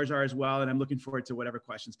colleagues' doors are as well, and I'm looking forward to whatever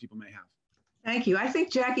questions people may have. Thank you. I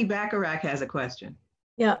think Jackie Bacharach has a question.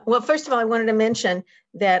 Yeah, well, first of all, I wanted to mention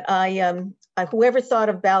that whoever thought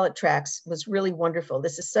of ballot tracks was really wonderful.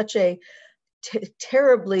 This is such a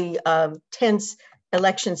terribly tense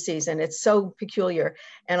election season. It's so peculiar.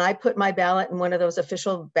 And I put my ballot in one of those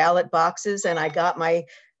official ballot boxes, and I got my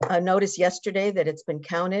notice yesterday that it's been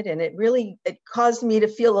counted, and it caused me to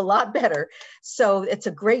feel a lot better. So it's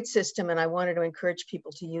a great system, and I wanted to encourage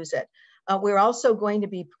people to use it. We're also going to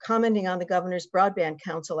be commenting on the Governor's Broadband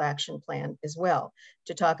Council action plan as well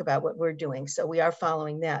to talk about what we're doing. So we are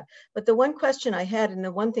following that. But the one question I had, and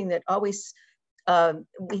the one thing that always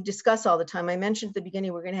we discuss all the time, I mentioned at the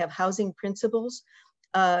beginning, we're going to have housing principles.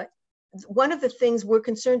 One of the things we're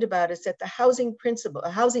concerned about is that the housing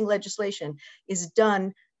legislation is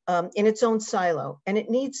done in its own silo, and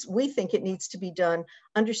we think it needs to be done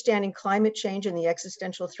understanding climate change and the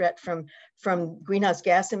existential threat from greenhouse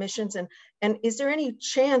gas emissions. And is there any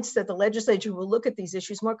chance that the legislature will look at these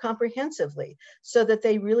issues more comprehensively so that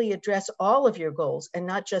they really address all of your goals and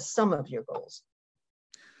not just some of your goals?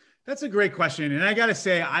 That's a great question. And I got to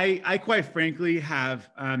say, I quite frankly have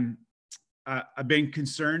I've been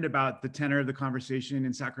concerned about the tenor of the conversation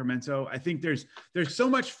in Sacramento. I think there's so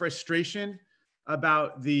much frustration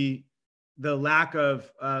about the lack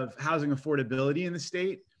of housing affordability in the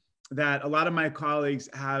state that a lot of my colleagues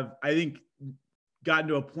have, I think, gotten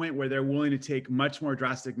to a point where they're willing to take much more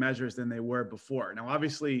drastic measures than they were before. Now,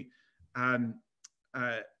 obviously,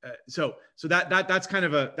 so that's kind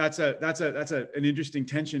of an interesting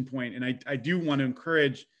tension point, and I do want to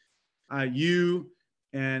encourage you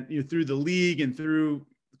and through the league and through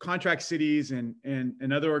contract cities and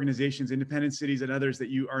other organizations, independent cities and others that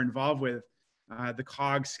you are involved with, the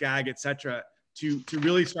COG, SCAG, et cetera, to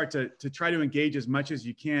really start to try to engage as much as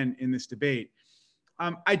you can in this debate.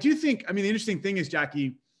 I do think, the interesting thing is,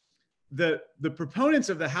 Jackie, the proponents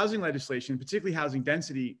of the housing legislation, particularly housing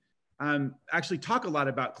density, actually talk a lot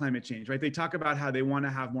about climate change, right? They talk about how they want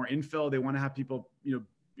to have more infill. They want to have people,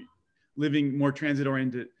 living more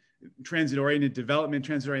transit-oriented development,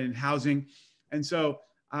 transit-oriented housing. And so,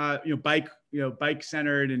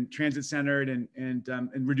 bike-centered and transit-centered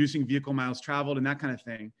and reducing vehicle miles traveled and that kind of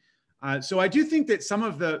thing. So I do think that some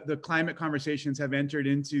of the climate conversations have entered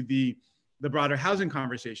into the broader housing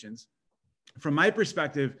conversations. From my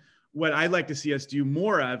perspective, what I'd like to see us do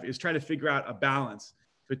more of is try to figure out a balance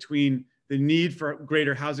between the need for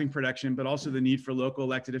greater housing production, but also the need for local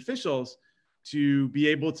elected officials to be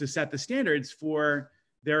able to set the standards for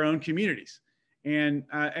their own communities. And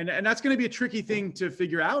that's going to be a tricky thing to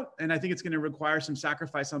figure out. And I think it's going to require some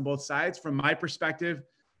sacrifice on both sides. From my perspective,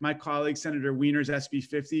 my colleague, Senator Wiener's SB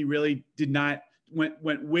 50 really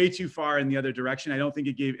went way too far in the other direction. I don't think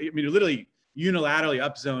it it literally unilaterally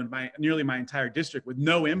upzoned nearly my entire district with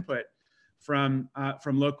no input from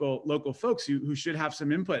local folks who should have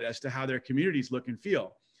some input as to how their communities look and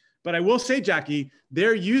feel. But I will say, Jackie,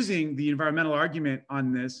 they're using the environmental argument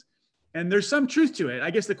on this, and there's some truth to it. I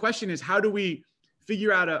guess the question is, how do we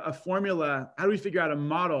figure out a formula? How do we figure out a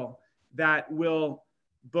model that will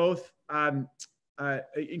both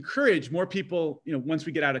encourage more people, once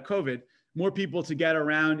we get out of COVID, more people to get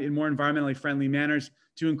around in more environmentally friendly manners,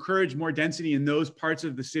 to encourage more density in those parts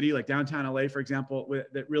of the city, like downtown LA, for example,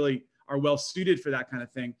 that really are well suited for that kind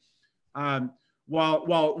of thing, while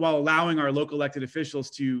allowing our local elected officials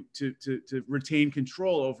to retain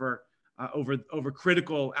control over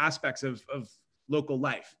critical aspects of local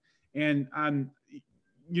life. And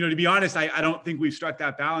to be honest, I don't think we've struck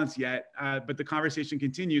that balance yet, but the conversation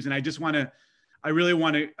continues. And I really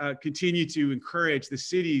want to continue to encourage the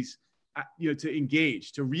cities, to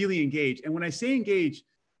engage, to really engage. And when I say engage,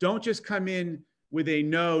 don't just come in with a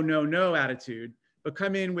no attitude, but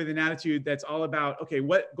come in with an attitude that's all about, okay,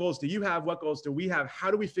 what goals do you have? What goals do we have?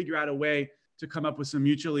 How do we figure out a way to come up with some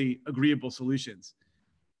mutually agreeable solutions.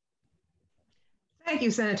 Thank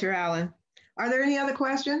you, Senator Allen. Are there any other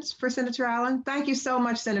questions for Senator Allen? Thank you so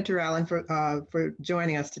much, Senator Allen, for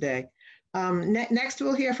joining us today. Next,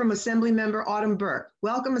 we'll hear from Assemblymember Autumn Burke.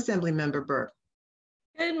 Welcome, Assemblymember Burke.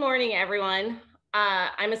 Good morning, everyone.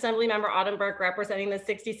 I'm Assemblymember Autumn Burke, representing the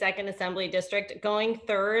 62nd Assembly District. Going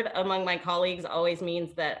third among my colleagues always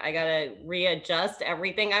means that I gotta readjust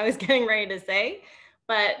everything I was getting ready to say.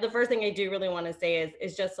 But the first thing I do really want to say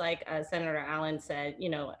is just like Senator Allen said, you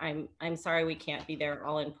know, I'm sorry we can't be there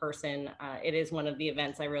all in person. It is one of the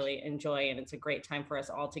events I really enjoy, and it's a great time for us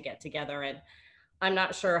all to get together. And I'm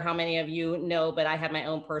not sure how many of you know, but I had my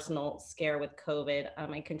own personal scare with COVID.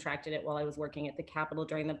 I contracted it while I was working at the Capitol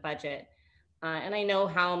during the budget. And I know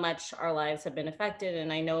how much our lives have been affected,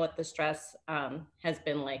 and I know what the stress has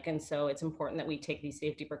been like. And so it's important that we take these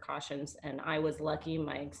safety precautions. And I was lucky,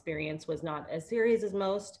 my experience was not as serious as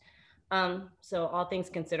most. So all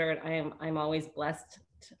things considered, I'm always blessed.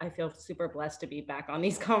 I feel super blessed to be back on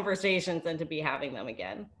these conversations and to be having them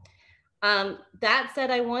again. That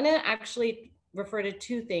said, I want to actually refer to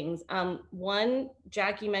two things. One,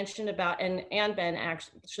 Jackie mentioned about, and Ben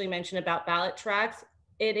actually mentioned about ballot tracks.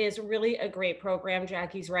 It is really a great program.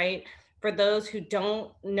 Jackie's right. For those who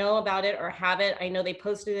don't know about it or have it, I know they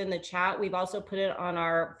posted it in the chat. We've also put it on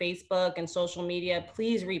our Facebook and social media.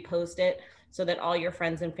 Please repost it so that all your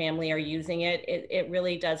friends and family are using it. It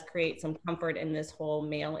really does create some comfort in this whole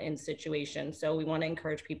mail-in situation. So we want to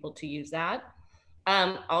encourage people to use that.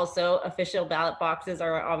 Also, official ballot boxes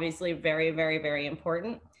are obviously very, very, very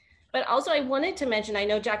important. But also I wanted to mention, I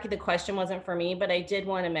know Jackie, the question wasn't for me, but I did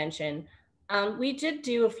want to mention, we did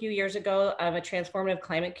do a few years ago a transformative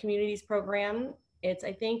climate communities program. It's,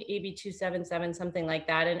 I think, AB 277, something like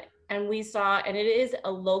that. And we saw, and it is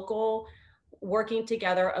a local working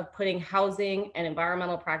together of putting housing and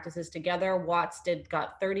environmental practices together. Watts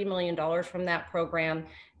got $30 million from that program.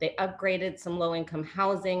 They upgraded some low-income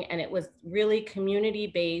housing, and it was really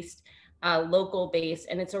community-based, local-based,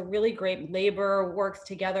 and it's a really great, labor works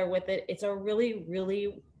together with it. It's a really,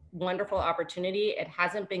 really wonderful opportunity. It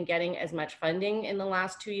hasn't been getting as much funding in the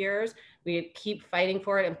last 2 years. We keep fighting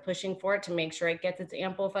for it and pushing for it to make sure it gets its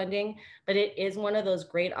ample funding, but it is one of those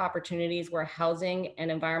great opportunities where housing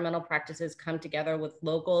and environmental practices come together with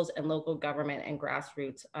locals and local government and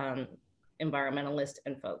grassroots environmentalists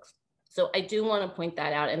and folks. So I do want to point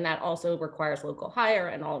that out, and that also requires local hire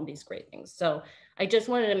and all of these great things. So I just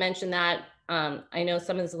wanted to mention that. I know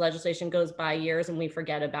some of this legislation goes by years and we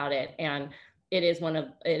forget about it, and it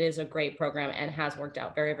is a great program and has worked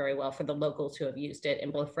out very, very well for the locals who have used it in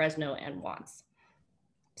both Fresno and Watts.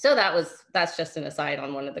 So that's just an aside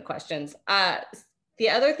on one of the questions. The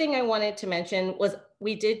other thing I wanted to mention was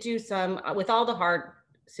we did do some, with all the hard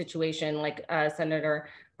situation, like Senator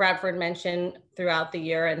Bradford mentioned throughout the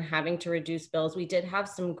year and having to reduce bills, we did have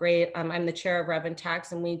some great, I'm the chair of Rev and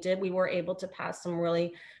Tax, and we were able to pass some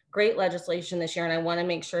really great legislation this year, and I want to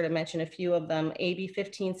make sure to mention a few of them. AB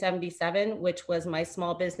 1577, which was my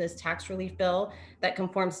small business tax relief bill that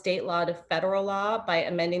conforms state law to federal law by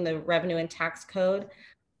amending the Revenue and Tax Code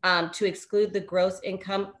to exclude the gross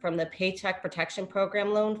income from the Paycheck Protection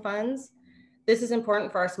Program loan funds. This is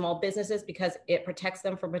important for our small businesses because it protects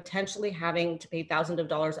them from potentially having to pay thousands of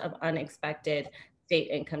dollars of unexpected state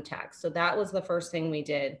income tax. So that was the first thing we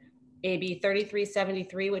did. AB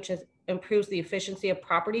 3373, which improves the efficiency of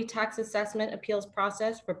property tax assessment appeals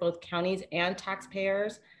process for both counties and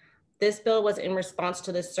taxpayers. This bill was in response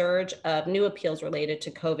to the surge of new appeals related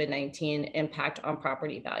to COVID-19 impact on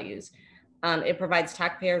property values. It provides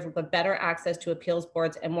taxpayers with a better access to appeals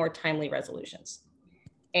boards and more timely resolutions.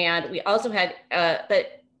 And we also had,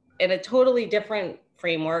 but in a totally different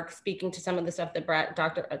framework, speaking to some of the stuff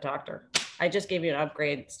that I just gave you an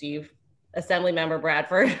upgrade, Steve, Assemblymember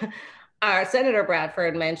Bradford, our Senator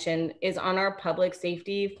Bradford mentioned, is on our public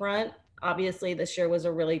safety front. Obviously, this year was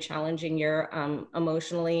a really challenging year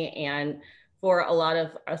emotionally and for a lot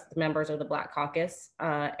of us members of the Black Caucus.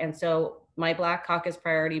 And so my Black Caucus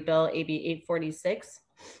priority bill, AB 846,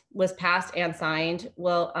 was passed and signed,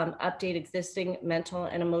 will update existing mental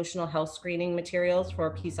and emotional health screening materials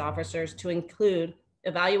for peace officers to include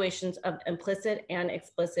evaluations of implicit and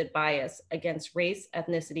explicit bias against race,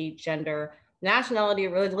 ethnicity, gender, nationality,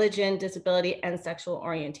 religion, disability, and sexual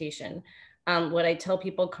orientation. What I tell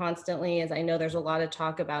people constantly is I know there's a lot of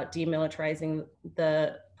talk about demilitarizing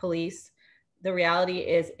the police. The reality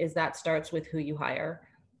is that starts with who you hire.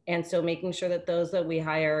 And so making sure that those that we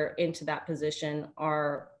hire into that position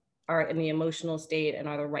are in the emotional state and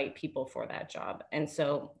are the right people for that job. And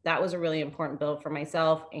so that was a really important bill for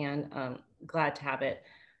myself, and glad to have it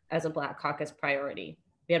as a Black Caucus priority.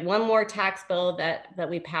 We had one more tax bill that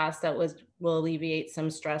we passed that will alleviate some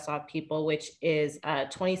stress off people, which is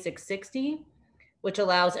 2660, which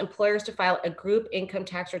allows employers to file a group income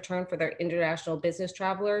tax return for their international business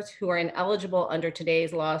travelers who are ineligible under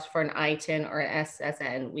today's laws for an I-10 or an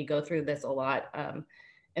SSN. We go through this a lot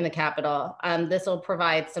in the Capitol. This will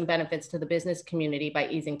provide some benefits to the business community by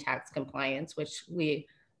easing tax compliance, which we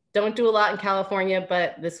don't do a lot in California,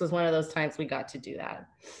 but this was one of those times we got to do that.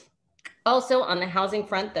 Also, on the housing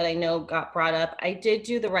front that I know got brought up, I did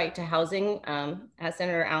do the right to housing. As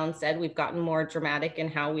Senator Allen said, we've gotten more dramatic in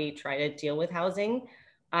how we try to deal with housing.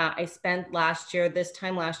 I spent this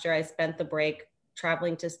time last year, I spent the break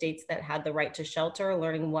traveling to states that had the right to shelter,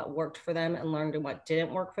 learning what worked for them and learning what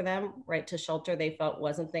didn't work for them. Right to shelter, they felt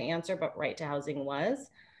wasn't the answer, but right to housing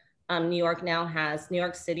was. New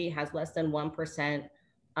York City has less than 1%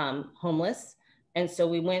 homeless. And so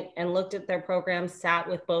we went and looked at their programs, sat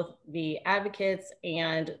with both the advocates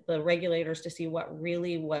and the regulators to see what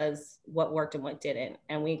worked and what didn't.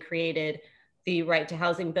 And we created the right to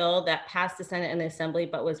housing bill that passed the Senate and the Assembly,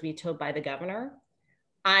 but was vetoed by the governor.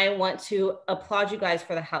 I want to applaud you guys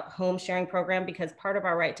for the home sharing program, because part of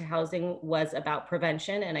our right to housing was about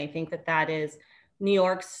prevention. And I think that is, New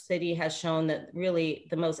York City has shown that really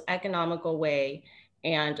the most economical way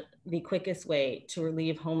and the quickest way to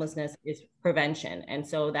relieve homelessness is prevention. And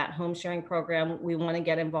so that home sharing program, we want to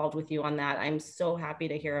get involved with you on that. I'm so happy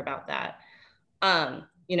to hear about that.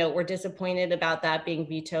 We're disappointed about that being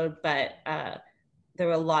vetoed, but there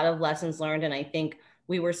were a lot of lessons learned. And I think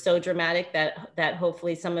we were so dramatic that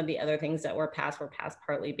hopefully some of the other things that were passed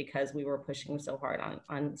partly because we were pushing so hard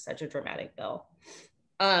on such a dramatic bill.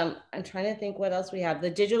 I'm trying to think what else we have.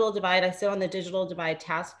 The digital divide, I sit on the digital divide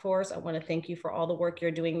task force. I want to thank you for all the work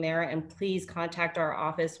you're doing there, and please contact our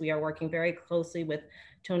office. We are working very closely with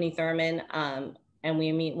Tony Thurman, and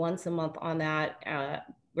we meet once a month on that.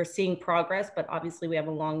 We're seeing progress, but obviously we have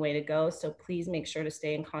a long way to go. So please make sure to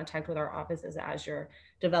stay in contact with our offices as you're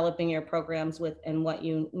developing your programs and what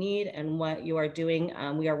you need and what you are doing.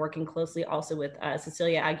 We are working closely also with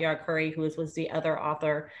Cecilia Aguiar Curry, who was the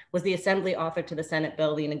Assembly author to the Senate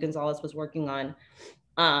bill Lena Gonzalez was working on.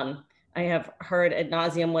 I have heard ad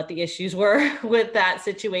nauseum what the issues were with that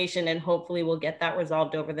situation, and hopefully we'll get that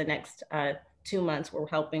resolved over the next 2 months. We're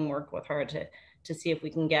helping work with her to see if we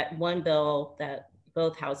can get one bill that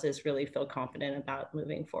both houses really feel confident about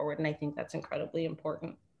moving forward. And I think that's incredibly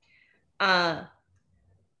important. Other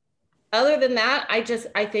than that, I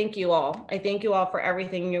thank you all. I thank you all for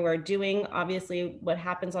everything you are doing. Obviously, what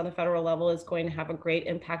happens on the federal level is going to have a great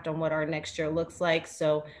impact on what our next year looks like.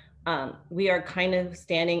 So we are kind of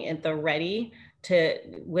standing at the ready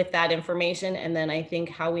with that information. And then I think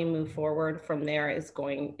how we move forward from there is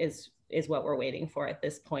what we're waiting for at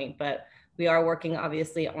this point. But we are working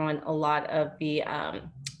obviously on a lot of the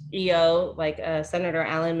EO, like Senator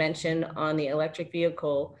Allen mentioned, on the electric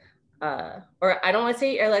vehicle, or I don't want to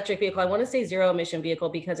say electric vehicle, I want to say zero emission vehicle,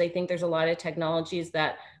 because I think there's a lot of technologies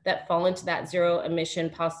that fall into that zero emission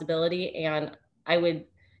possibility. And I would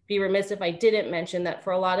be remiss if I didn't mention that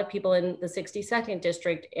for a lot of people in the 62nd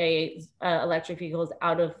district, a electric vehicle is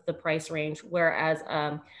out of the price range, whereas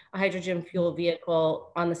a hydrogen fuel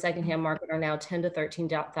vehicle on the secondhand market are now $10,000 to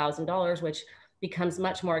 $13,000, which becomes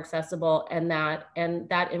much more accessible, and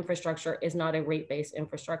that infrastructure is not a rate-based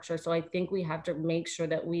infrastructure. So I think we have to make sure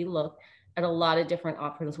that we look at a lot of different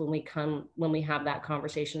options when we have that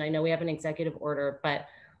conversation. I know we have an executive order, but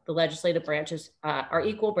the legislative branches are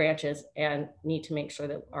equal branches and need to make sure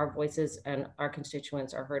that our voices and our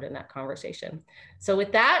constituents are heard in that conversation. So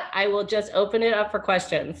with that, I will just open it up for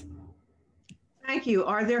questions. Thank you.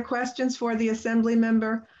 Are there questions for the Assembly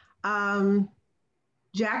member?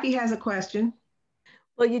 Jackie has a question.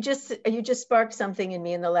 Well, you just sparked something in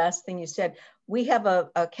me in the last thing you said. We have a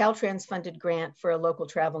Caltrans funded grant for a local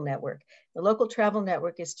travel network. The local travel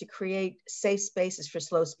network is to create safe spaces for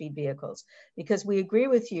slow speed vehicles, because we agree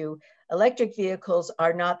with you, electric vehicles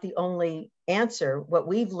are not the only answer. What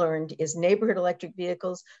we've learned is neighborhood electric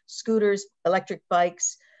vehicles, scooters, electric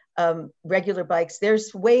bikes, regular bikes.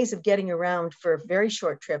 There's ways of getting around for very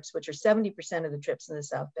short trips, which are 70% of the trips in the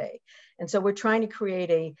South Bay. And so we're trying to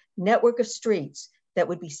create a network of streets that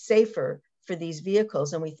would be safer for these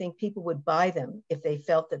vehicles. And we think people would buy them if they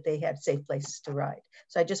felt that they had safe places to ride.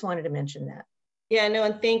 So I just wanted to mention that. Yeah, no,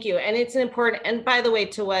 and thank you. And it's important. And by the way,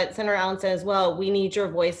 to what Senator Allen said as well, we need your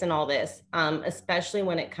voice in all this, especially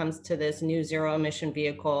when it comes to this new zero emission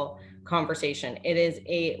vehicle conversation. It is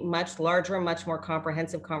a much larger, much more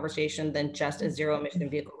comprehensive conversation than just a zero emission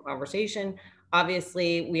vehicle conversation.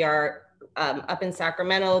 Obviously, we are up in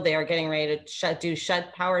Sacramento. They are getting ready to do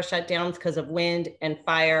power shutdowns because of wind and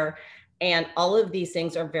fire. And all of these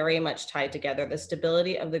things are very much tied together. The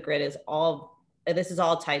stability of the grid is this is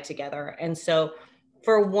all tied together. And so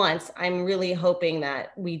for once, I'm really hoping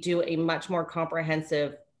that we do a much more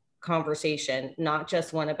comprehensive conversation, not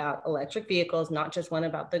just one about electric vehicles, not just one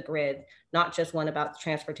about the grid, not just one about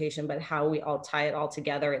transportation, but how we all tie it all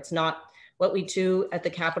together. It's not what we do at the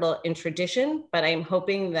Capitol in tradition, but I'm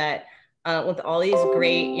hoping that with all these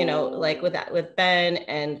great, like with Ben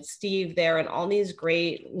and Steve there and all these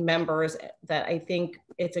great members, that I think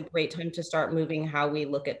it's a great time to start moving how we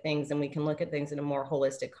look at things, and we can look at things in a more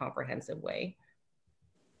holistic, comprehensive way.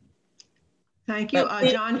 Thank you.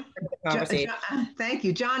 John, thank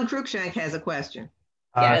you. John Cruikshank has a question.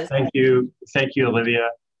 Yes. Thank you, Olivia.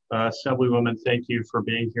 Assemblywoman, thank you for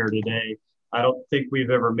being here today. I don't think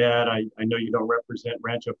we've ever met. I know you don't represent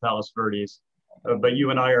Rancho Palos Verdes, but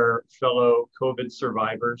you and I are fellow COVID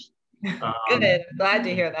survivors. Good, glad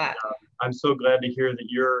to hear that. I'm so glad to hear that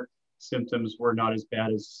your symptoms were not as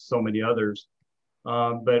bad as so many others.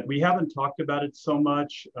 But we haven't talked about it so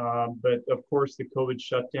much, but of course the COVID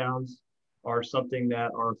shutdowns are something that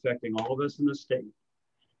are affecting all of us in the state.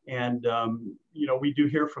 And, we do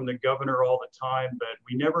hear from the governor all the time, but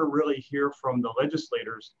we never really hear from the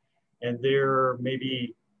legislators, and they're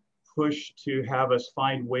maybe pushed to have us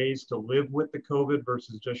find ways to live with the COVID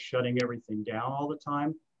versus just shutting everything down all the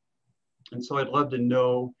time. And so I'd love to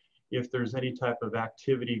know if there's any type of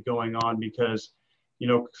activity going on, because,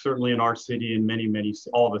 certainly in our city and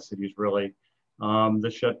all the cities really,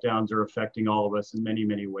 the shutdowns are affecting all of us in many,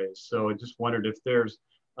 many ways. So I just wondered if there's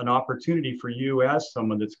an opportunity for you as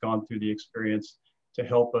someone that's gone through the experience to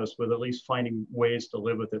help us with at least finding ways to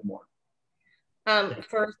live with it more.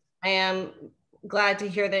 First, I am glad to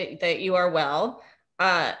hear that you are well.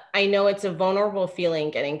 I know it's a vulnerable feeling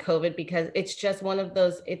getting COVID, because it's just one of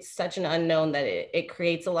those, it's such an unknown that it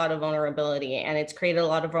creates a lot of vulnerability, and it's created a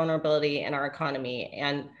lot of vulnerability in our economy.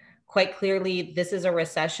 And quite clearly, this is a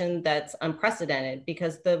recession that's unprecedented,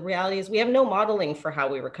 because the reality is we have no modeling for how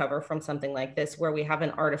we recover from something like this, where we have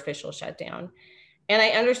an artificial shutdown. And I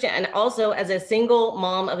understand. And also, as a single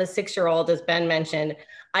mom of a 6-year-old, as Ben mentioned,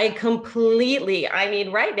 right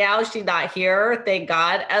now she's not here, thank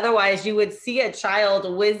God. Otherwise, you would see a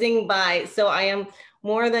child whizzing by. So I am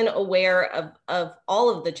more than aware of all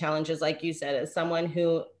of the challenges, like you said, as someone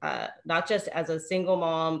who, not just as a single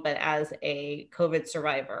mom, but as a COVID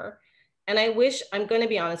survivor. And I'm going to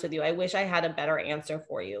be honest with you, I wish I had a better answer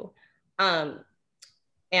for you.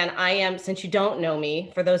 And I am, since you don't know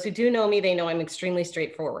me, for those who do know me, they know I'm extremely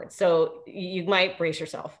straightforward. So you might brace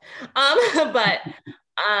yourself. But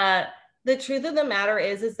the truth of the matter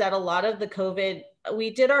is that a lot of the COVID,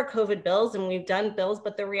 we did our COVID bills and we've done bills,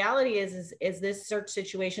 but the reality is this search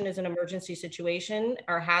situation is an emergency situation,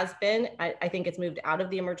 or has been. I think it's moved out of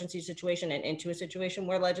the emergency situation and into a situation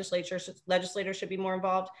where legislators should be more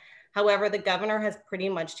involved. However, the governor has pretty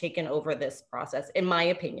much taken over this process, in my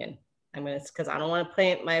opinion. Because I don't want to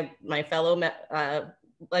paint my fellow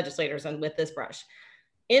legislators with this brush.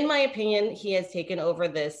 In my opinion, he has taken over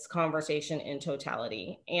this conversation in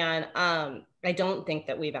totality. And I don't think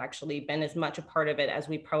that we've actually been as much a part of it as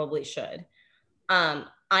we probably should.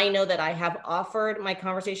 I know that I have offered my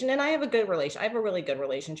conversation, and I have I have a really good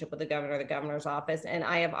relationship with the governor, the governor's office, and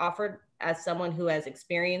I have offered, as someone who has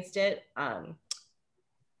experienced it,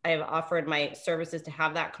 I have offered my services to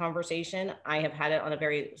have that conversation. I have had it on a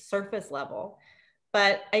very surface level,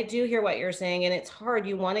 but I do hear what you're saying, and it's hard.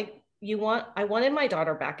 I wanted my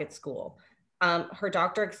daughter back at school. Her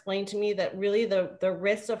doctor explained to me that really the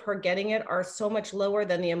risks of her getting it are so much lower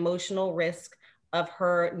than the emotional risk of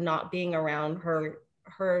her not being around her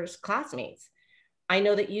classmates. I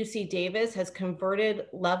know that UC Davis has converted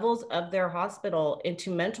levels of their hospital into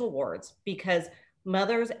mental wards, because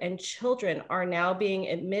mothers and children are now being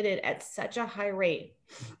admitted at such a high rate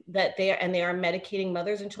that they are medicating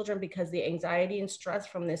mothers and children, because the anxiety and stress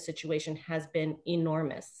from this situation has been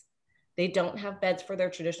enormous. They don't have beds for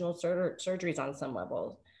their traditional surgeries on some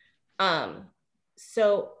levels.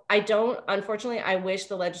 So unfortunately, I wish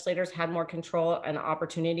the legislators had more control and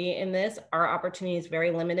opportunity in this. Our opportunity is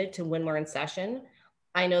very limited to when we're in session.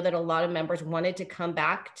 I know that a lot of members wanted to come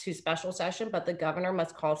back to special session, but the governor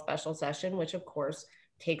must call special session, which of course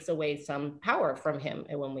takes away some power from him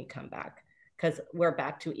when we come back, because we're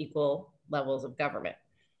back to equal levels of government.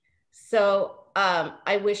 So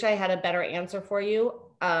I wish I had a better answer for you.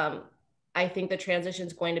 I think the transition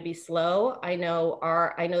is going to be slow. I know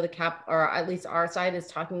at least our side is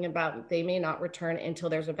talking about they may not return until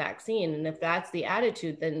there's a vaccine. And if that's the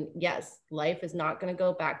attitude, then yes, life is not going to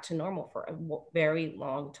go back to normal for a very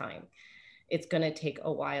long time. It's going to take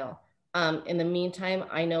a while. In the meantime,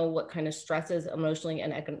 I know what kind of stresses emotionally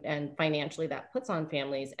and financially that puts on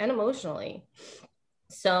families and emotionally.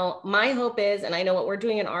 So my hope is, and I know what we're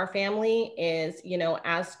doing in our family is, you know,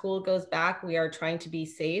 as school goes back, we are trying to be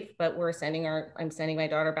safe, but I'm sending my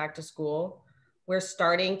daughter back to school. We're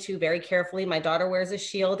starting to very carefully, my daughter wears a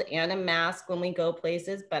shield and a mask when we go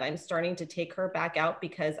places, but I'm starting to take her back out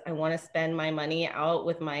because I want to spend my money out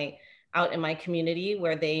in my community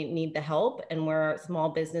where they need the help and where small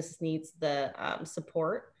business needs the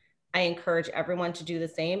support. I encourage everyone to do the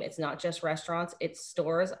same. It's not just restaurants, it's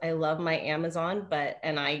stores. I love my Amazon,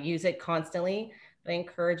 and I use it constantly. But I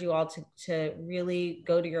encourage you all to really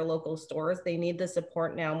go to your local stores. They need the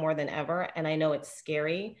support now more than ever. And I know it's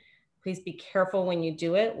scary. Please be careful when you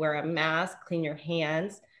do it. Wear a mask, clean your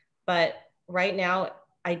hands. But right now,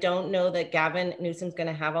 I don't know that Gavin Newsom's going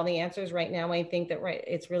to have all the answers right now. I think that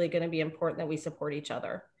it's really going to be important that we support each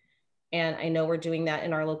other. And I know we're doing that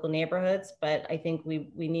in our local neighborhoods, but I think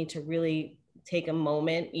we need to really take a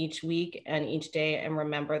moment each week and each day and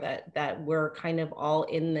remember that we're kind of all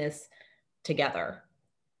in this together.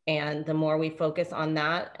 And the more we focus on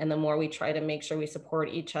that and the more we try to make sure we support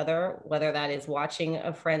each other, whether that is watching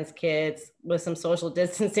a friend's kids with some social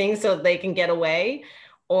distancing so they can get away,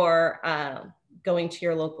 or going to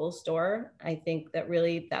your local store, I think that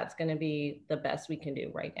really that's going to be the best we can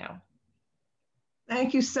do right now.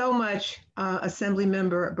 Thank you so much,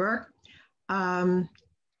 Assemblymember Burke.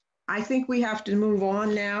 I think we have to move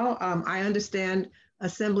on now. I understand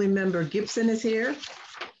Assemblymember Gibson is here.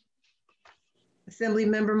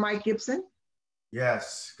 Assemblymember Mike Gibson.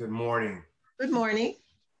 Yes, good morning. Good morning.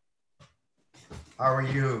 How are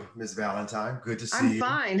you, Ms. Valentine? Good to see you. I'm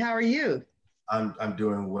fine. How are you? I'm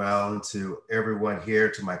doing well. And to everyone here,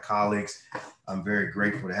 to my colleagues, I'm very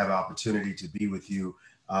grateful to have an opportunity to be with you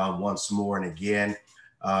once more and again.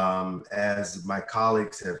 As my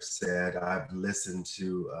colleagues have said, I've listened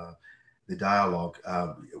to the dialogue.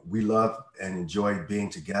 We love and enjoy being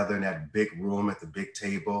together in that big room at the big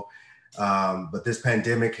table. But this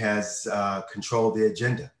pandemic has controlled the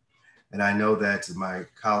agenda. And I know that my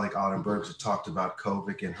colleague Autumn Burke talked about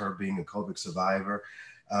COVID and her being a COVID survivor.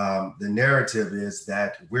 The narrative is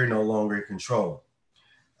that we're no longer in control.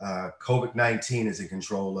 COVID-19 is in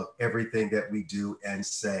control of everything that we do and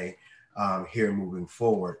say here moving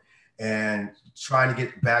forward. And trying to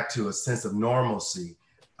get back to a sense of normalcy,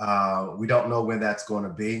 we don't know when that's going to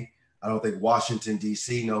be. I don't think Washington,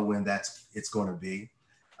 D.C. know when it's going to be.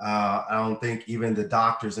 I don't think even the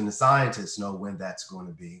doctors and the scientists know when that's going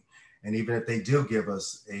to be. And even if they do give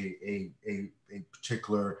us a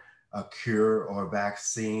particular cure or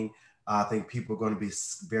vaccine, I think people are going to be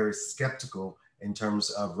very skeptical in terms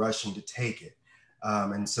of rushing to take it.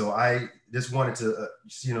 And so I just wanted to,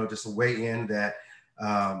 just weigh in that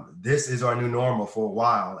this is our new normal for a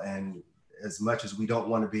while. And as much as we don't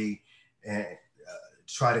want to be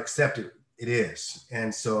try to accept it, it is.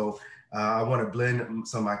 And so I want to blend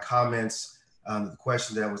some of my comments the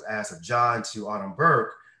question that was asked of John to Autumn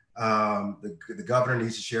Burke. The governor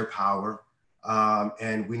needs to share power,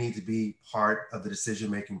 and we need to be part of the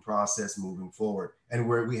decision-making process moving forward. And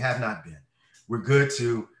we have not been. We're good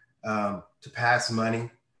to pass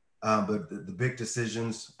money, but the big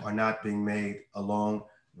decisions are not being made along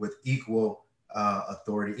with equal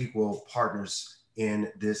authority, equal partners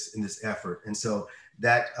in this effort. And so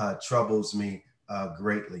that troubles me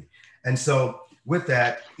greatly. And so with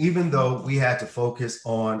that, even though we had to focus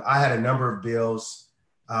on, I had a number of bills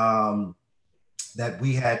that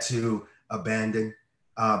we had to abandon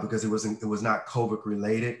because it was not COVID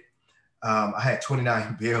related. I had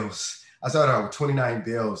 29 bills. I started out with 29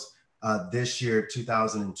 bills this year,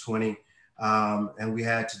 2020. And we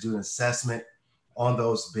had to do an assessment on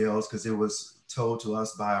those bills because it was told to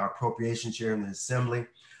us by our appropriation chair in the Assembly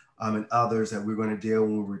and others that we're going to deal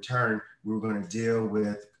when we return. We were going to deal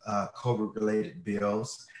with COVID-related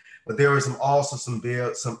bills, but there were also some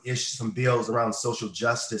bills around social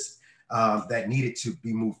justice that needed to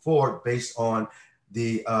be moved forward based on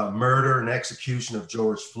the murder and execution of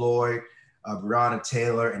George Floyd, Breonna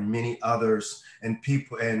Taylor, and many others, and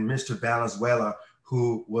Mr. Valenzuela,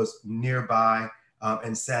 who was nearby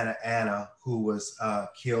in Santa Ana, who was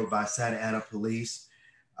killed by Santa Ana police.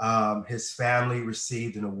 His family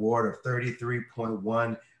received an award of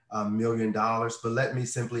 $33.1 million. But let me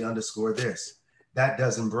simply underscore this. That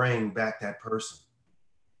doesn't bring back that person.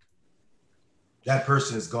 That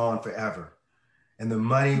person is gone forever. And the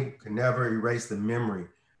money can never erase the memory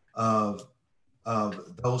of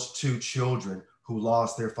those two children who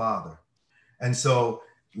lost their father. And so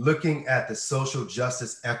looking at the social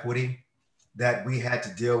justice equity that we had to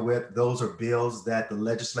deal with, those are bills that the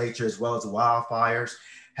legislature, as well as the wildfires,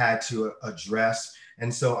 had to address.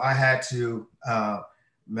 And so I had to,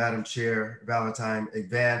 Madam Chair Valentine,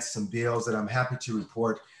 advance some bills that I'm happy to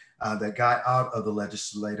report that got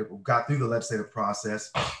through the legislative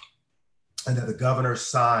process, and that the governor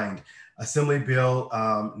signed. Assembly Bill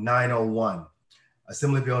 901.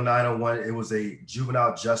 Assembly Bill 901, it was a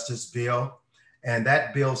juvenile justice bill. And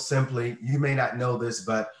that bill simply, you may not know this,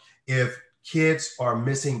 but if kids are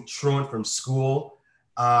missing truant from school,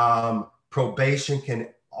 probation can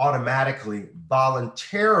automatically,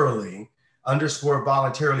 voluntarily, underscore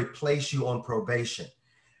voluntarily, place you on probation.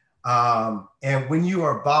 And when you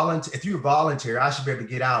are if you're voluntary, I should be able to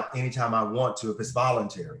get out anytime I want to if it's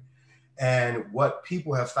voluntary. And what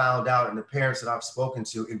people have found out, and the parents that I've spoken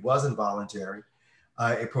to, it wasn't voluntary.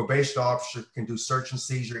 A probation officer can do search and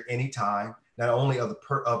seizure anytime, not only of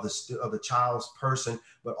the child's person,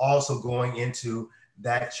 but also going into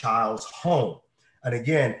that child's home. And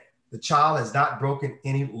again, the child has not broken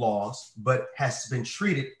any laws, but has been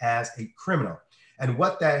treated as a criminal. And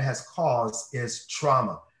what that has caused is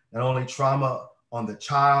trauma, not only trauma on the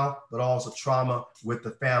child, but also trauma with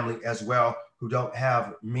the family as well, who don't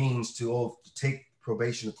have means to take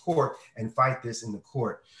probation to court and fight this in the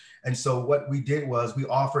court. And so what we did was we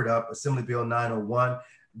offered up Assembly Bill 901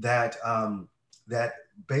 that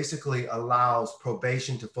basically allows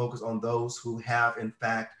probation to focus on those who have, in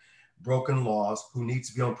fact, broken laws, who needs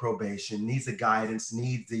to be on probation, needs the guidance,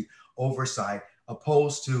 needs the oversight,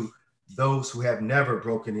 opposed to those who have never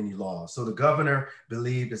broken any laws. So the governor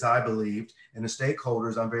believed, as I believed, and the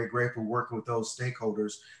stakeholders, I'm very grateful working with those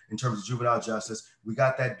stakeholders in terms of juvenile justice. We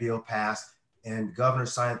got that bill passed, and the governor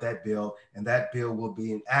signed that bill, and that bill will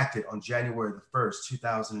be enacted on January the 1st,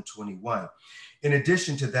 2021. In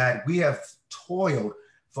addition to that, we have toiled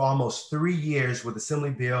for almost 3 years with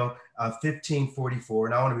Assembly Bill 1544.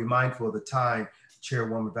 And I want to be mindful of the time,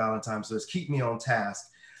 Chairwoman Valentine, so just keep me on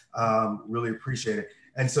task. Really appreciate it.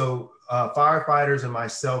 And so firefighters and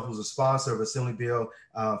myself, who's a sponsor of Assembly Bill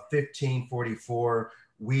 1544,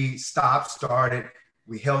 we started,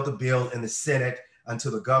 we held the bill in the Senate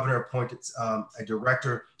until the governor appointed a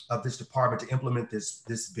director of this department to implement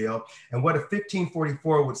this bill. And what a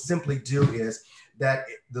 1544 would simply do is that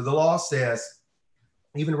the law says,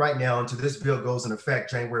 even right now, until this bill goes in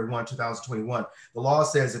effect, January 1, 2021, the law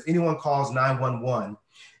says if anyone calls 911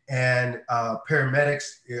 and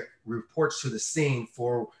paramedics reports to the scene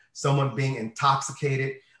for someone being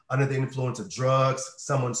intoxicated, under the influence of drugs,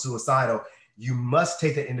 someone suicidal, you must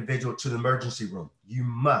take that individual to the emergency room. You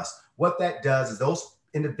must. What that does is those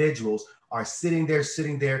individuals are sitting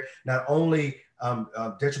there, not only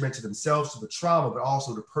detriment to themselves, to the trauma, but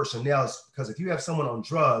also to personnel. Because if you have someone on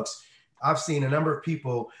drugs, I've seen a number of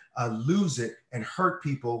people lose it and hurt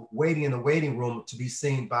people waiting in the waiting room to be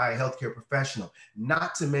seen by a healthcare professional.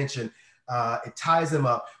 Not to mention, it ties them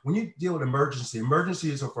up. When you deal with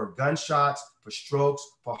emergencies are for gunshots, for strokes,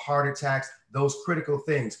 for heart attacks, those critical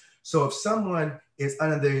things. So if someone is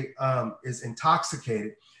is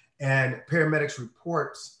intoxicated and paramedics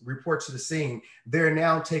report to the scene, they're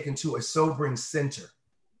now taken to a sobering center.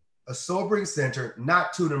 A sobering center,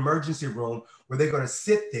 not to an emergency room where they're going to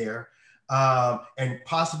sit there and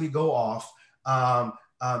possibly go off,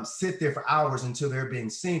 sit there for hours until they're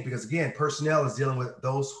being seen, because again, personnel is dealing with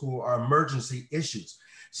those who are emergency issues.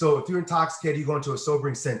 So if you're intoxicated, you go into a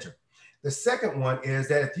sobering center. The second one is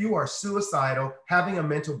that if you are suicidal, having a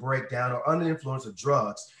mental breakdown, or under the influence of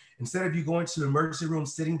drugs, instead of you going to the emergency room,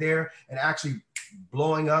 sitting there and actually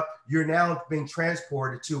blowing up, you're now being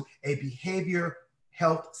transported to a behavior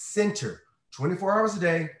health center, 24 hours a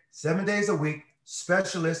day, 7 days a week,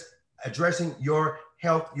 specialists addressing your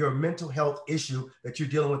health, your mental health issue that you're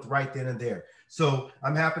dealing with right then and there. So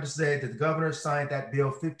I'm happy to say that the governor signed that bill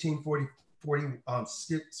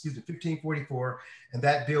 1544, and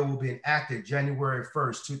that bill will be enacted January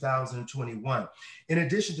 1st, 2021. In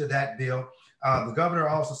addition to that bill, the governor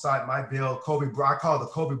also signed my bill, I call it the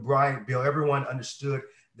Kobe Bryant bill. Everyone understood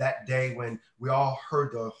that day when we all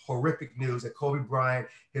heard the horrific news that Kobe Bryant,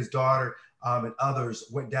 his daughter, and others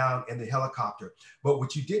went down in the helicopter. But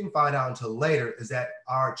what you didn't find out until later is that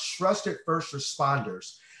our trusted first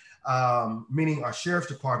responders, meaning our sheriff's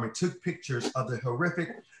department, took pictures of the horrific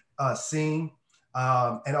scene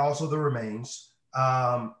and also the remains,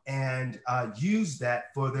 and used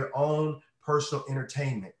that for their own personal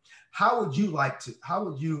entertainment. How would you like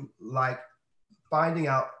finding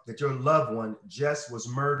out that your loved one just was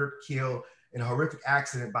murdered, killed in a horrific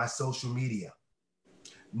accident by social media?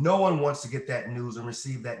 No one wants to get that news and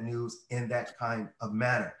receive that news in that kind of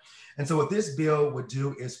manner. And so what this bill would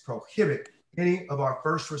do is prohibit any of our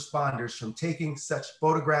first responders from taking such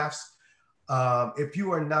photographs If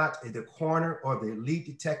you are not the coroner or the lead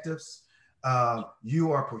detectives,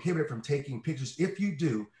 you are prohibited from taking pictures. If you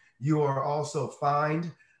do, you are also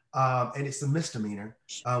fined, and it's a misdemeanor.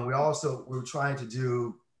 We're trying to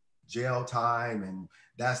do jail time, and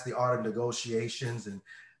that's the art of negotiations. And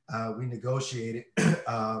we negotiated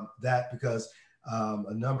that because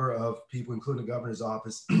a number of people, including the governor's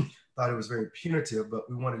office, thought it was very punitive, but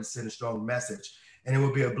we wanted to send a strong message. And it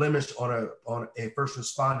would be a blemish on a first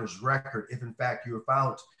responder's record if, in fact, you were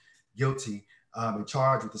found guilty and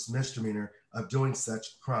charged with this misdemeanor of doing such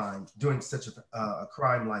a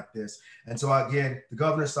crime like this. And so again, the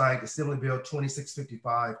governor signed Assembly Bill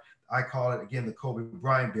 2655. I call it, again, the Kobe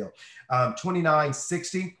Bryant bill.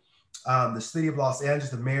 2960, the city of Los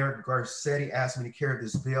Angeles, the mayor Garcetti asked me to carry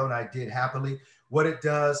this bill, and I did happily. What it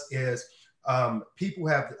does is people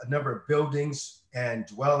have a number of buildings and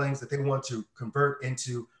dwellings that they want to convert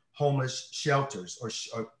into homeless shelters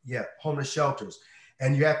homeless shelters.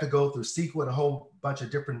 And you have to go through CEQA and a whole bunch of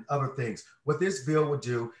different other things. What this bill would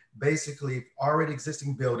do, basically, already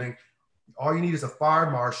existing building, all you need is a fire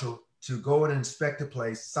marshal to go and inspect the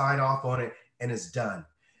place, sign off on it, and it's done.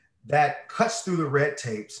 That cuts through the red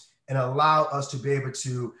tapes and allow us to be able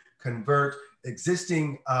to convert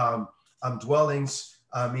existing dwellings,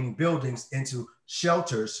 meaning buildings, into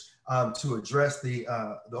shelters to address the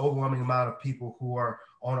overwhelming amount of people who are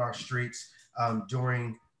on our streets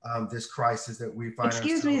during this crisis that we find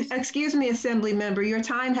Excuse me, Assembly Member, your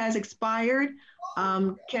time has expired.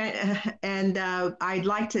 I'd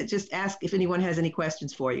like to just ask if anyone has any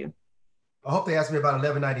questions for you. I hope they ask me about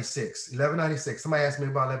 1196. 1196. Somebody asked me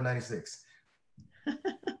about 1196.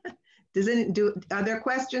 Are there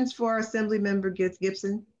questions for Assembly Member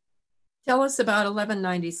Gibson? Tell us about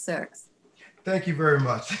 1196. Thank you very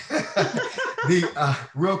much.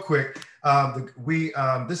 Real quick,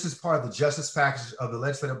 this is part of the justice package of the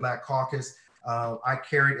Legislative Black Caucus. I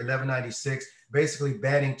carried 1196, basically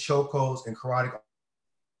banning chokeholds and carotid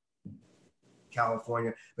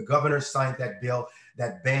California. The governor signed that bill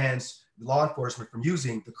that bans law enforcement from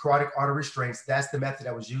using the carotid artery restraints. That's the method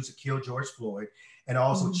that was used to kill George Floyd, and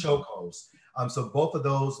also chokeholds. So both of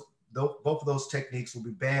those techniques will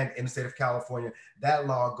be banned in the state of California. That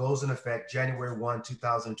law goes in effect January 1,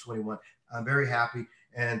 2021. I'm very happy.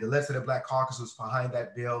 And the Legislative Black Caucus was behind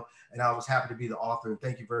that bill, and I was happy to be the author. And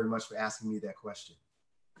thank you very much for asking me that question.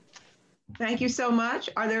 Thank you so much.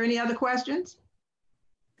 Are there any other questions?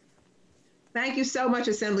 Thank you so much,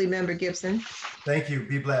 Assembly Member Gibson. Thank you.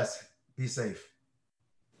 Be blessed. Be safe.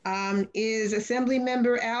 Is Assembly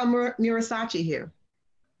Member Al Murasachi here?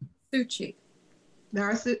 Suchi.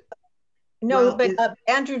 No, but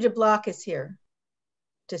Andrew DeBlock is here.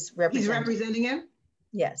 He's representing him?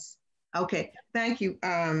 Yes. Okay, thank you.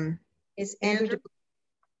 Is Andrew?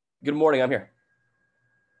 Good morning, I'm here.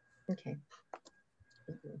 Okay.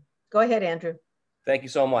 Go ahead, Andrew. Thank you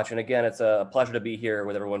so much. And again, it's a pleasure to be here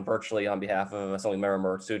with everyone virtually on behalf of Assembly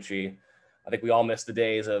Member Suchi. I think we all miss the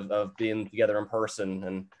days of being together in person,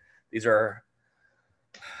 and these are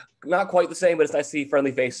not quite the same, but it's nice to see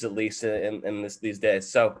friendly faces at least in these days.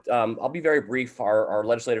 So I'll be very brief. Our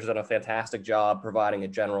legislators have done a fantastic job providing a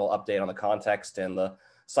general update on the context and the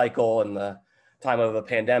cycle and the time of a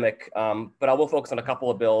pandemic. But I will focus on a couple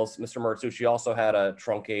of bills. Mr. Murtsuchi also had a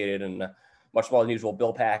truncated and much smaller than usual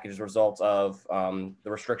bill package as a result of the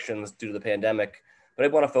restrictions due to the pandemic. But I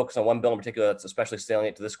want to focus on one bill in particular that's especially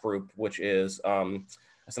salient to this group, which is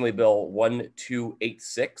Assembly Bill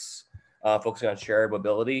 1286, focusing on shared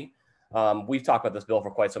mobility. We've talked about this bill for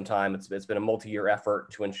quite some time. It's been a multi-year effort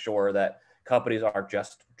to ensure that companies aren't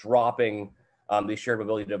just dropping these shared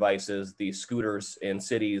mobility devices, these scooters in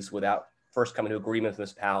cities without first coming to agreement with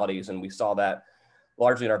municipalities. And we saw that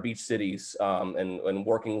largely in our beach cities and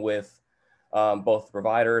working with both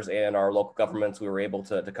providers and our local governments, we were able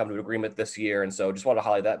to come to an agreement this year. And so just wanted to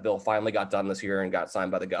highlight that bill finally got done this year and got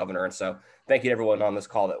signed by the governor. And so thank you to everyone on this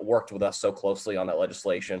call that worked with us so closely on that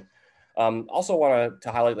legislation. Also want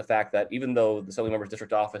to highlight the fact that even though the Assembly Member's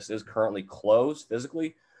District Office is currently closed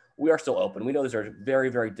physically, we are still open. We know these are very,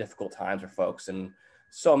 very difficult times for folks. And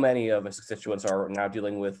so many of us constituents are now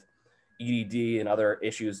dealing with EDD and other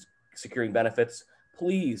issues, securing benefits.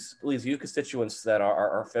 Please, you constituents that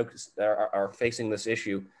are facing this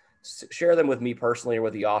issue, share them with me personally or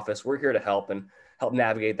with the office. We're here to help and help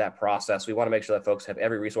navigate that process. We want to make sure that folks have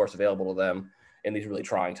every resource available to them in these really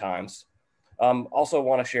trying times. Also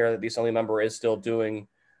want to share that the Assembly Member is still doing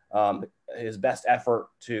his best effort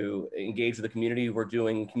to engage with the community. We're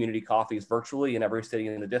doing community coffees virtually in every city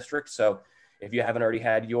in the district. So if you haven't already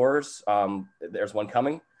had yours, there's one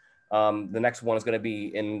coming. The next one is going to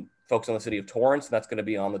be in folks in the city of Torrance, and that's going to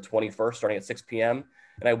be on the 21st, starting at 6 p.m.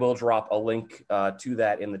 And I will drop a link to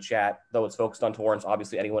that in the chat, though it's focused on Torrance.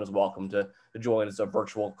 Obviously, anyone is welcome to join as a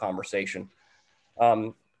virtual conversation.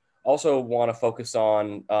 Also want to focus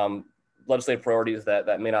on legislative priorities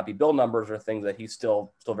that may not be bill numbers or things that he's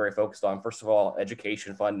still very focused on. First of all,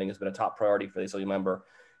 education funding has been a top priority for the Assembly member.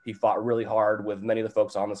 He fought really hard with many of the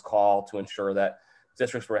folks on this call to ensure that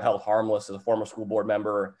districts were held harmless. As a former school board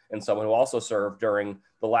member and someone who also served during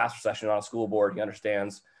the last session on a school board, he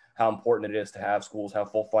understands how important it is to have schools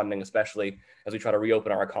have full funding, especially as we try to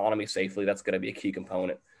reopen our economy safely. That's going to be a key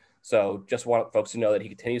component. So just want folks to know that he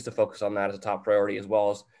continues to focus on that as a top priority, as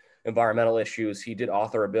well as environmental issues. He did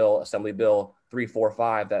author a bill, Assembly Bill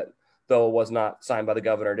 345, that though it was not signed by the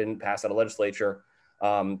governor, didn't pass out of legislature,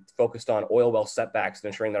 focused on oil well setbacks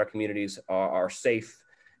and ensuring that our communities are safe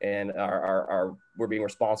and we're being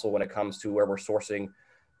responsible when it comes to where we're sourcing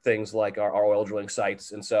things like our oil drilling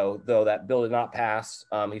sites. And so though that bill did not pass,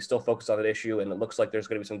 he's still focused on that issue. And it looks like there's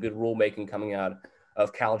going to be some good rulemaking coming out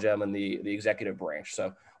of CalGEM and the executive branch.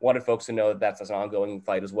 So wanted folks to know that that's an ongoing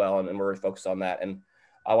fight as well. And we're focused on that. And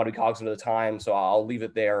I want to be cognizant of the time, so I'll leave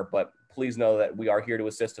it there. But please know that we are here to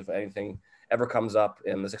assist if anything ever comes up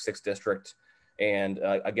in the 6th District. And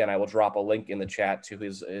again, I will drop a link in the chat to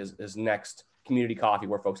his next community coffee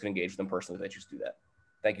where folks can engage with him personally if they choose to do that.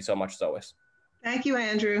 Thank you so much, as always. Thank you,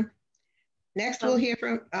 Andrew. Next, we'll hear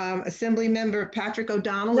from Assembly Member Patrick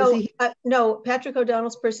O'Donnell. No, Patrick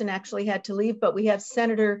O'Donnell's person actually had to leave, but we have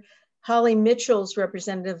Senator Holly Mitchell's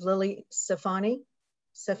representative, Lily Safiani.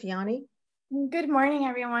 Good morning,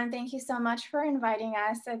 everyone. Thank you so much for inviting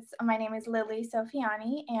us. My name is Lily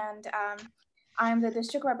Sofiani, and I'm the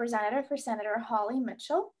district representative for Senator Holly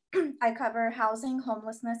Mitchell. I cover housing,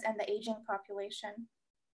 homelessness, and the aging population.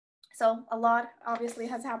 So a lot obviously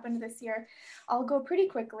has happened this year. I'll go pretty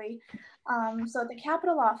quickly. So the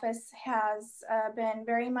Capitol Office has been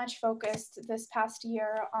very much focused this past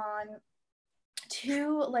year on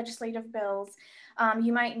 2 legislative bills.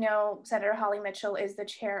 You might know Senator Holly Mitchell is the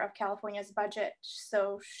chair of California's budget,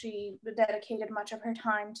 so she dedicated much of her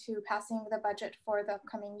time to passing the budget for the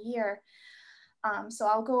upcoming year. So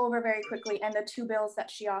I'll go over very quickly, and the 2 bills that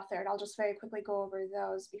she authored, I'll just very quickly go over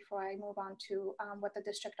those before I move on to what the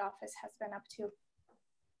district office has been up to.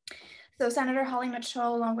 So Senator Holly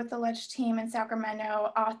Mitchell, along with the Leg team in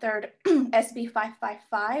Sacramento, authored SB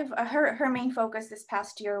 555. Her main focus this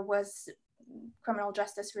past year was criminal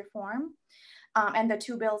justice reform. And the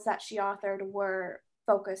 2 bills that she authored were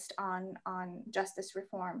focused on justice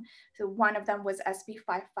reform. So one of them was SB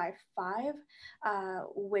 555,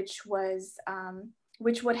 which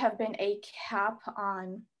would have been a cap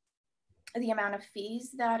on the amount of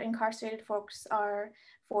fees that incarcerated folks are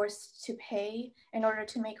forced to pay in order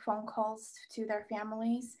to make phone calls to their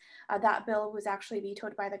families. That bill was actually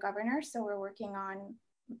vetoed by the governor, so we're working on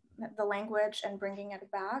the language and bringing it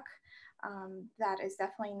back. That is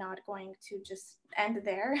definitely not going to just end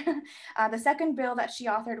there. The second bill that she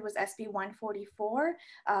authored was SB 144,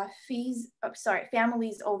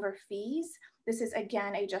 families over fees. This is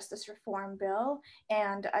again a justice reform bill,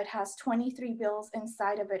 and it has 23 bills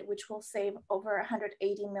inside of it, which will save over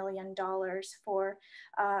 $180 million for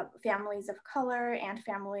families of color and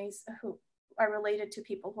families who are related to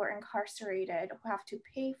people who are incarcerated, who have to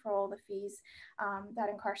pay for all the fees that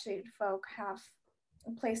incarcerated folk have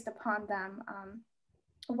placed upon them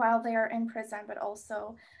while they are in prison, but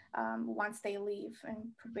also once they leave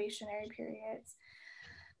in probationary periods.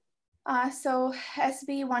 So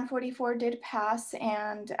SB 144 did pass,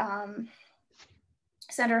 and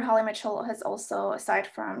Senator Holly Mitchell has also, aside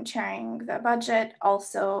from chairing the budget,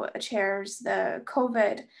 also chairs the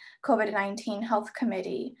COVID-19 Health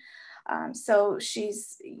Committee. So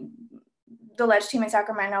the Leg team in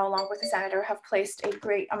Sacramento, along with the senator, have placed a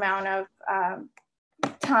great amount of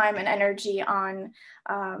time and energy on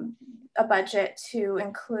a budget to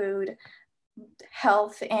include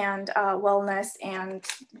health and wellness, and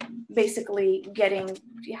basically getting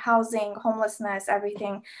housing, homelessness,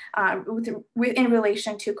 everything in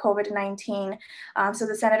relation to COVID-19. So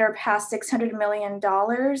the senator passed $600 million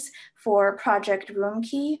for Project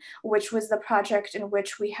Roomkey, which was the project in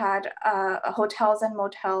which we had hotels and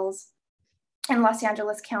motels in Los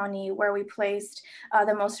Angeles County, where we placed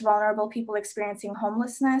the most vulnerable people experiencing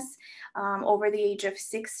homelessness over the age of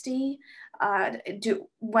 60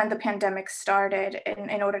 when the pandemic started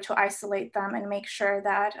in order to isolate them and make sure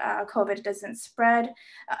that COVID doesn't spread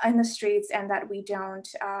in the streets and that we don't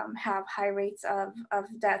have high rates of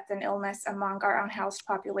death and illness among our unhoused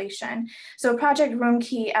population. So Project Room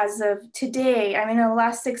Key, as of today, I mean, in the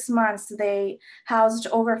last 6 months, they housed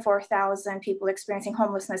over 4,000 people experiencing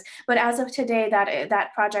homelessness. But as of today,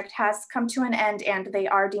 that project has come to an end, and they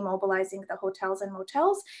are demobilizing the hotels and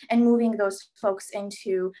motels and moving those folks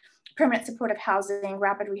into permanent supportive housing,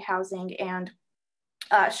 rapid rehousing, and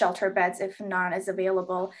shelter beds if none is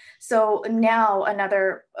available. So now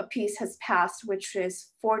another piece has passed, which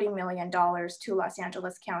is $40 million to Los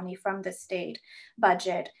Angeles County from the state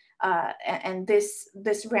budget. And this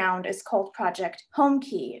round is called Project Home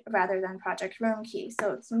Key rather than Project Room Key.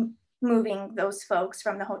 So it's moving those folks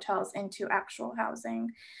from the hotels into actual housing.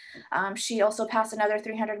 She also passed another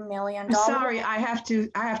 $300 million. I'm sorry, I have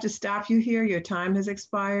to stop you here. Your time has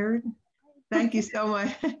expired. Thank you so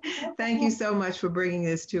much. Thank you so much for bringing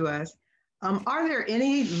this to us. Are there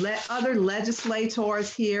any other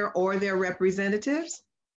legislators here or their representatives?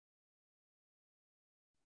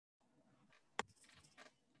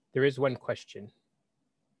 There is one question.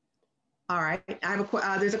 All right, I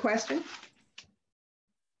have there's a question.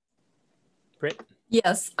 Britt?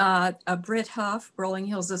 Yes, Britt Huff, Rolling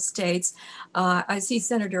Hills Estates. I see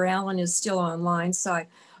Senator Allen is still online, so I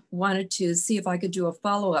wanted to see if I could do a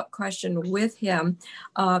follow-up question with him.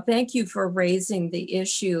 Thank you for raising the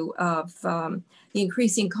issue of the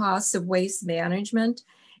increasing costs of waste management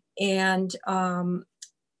and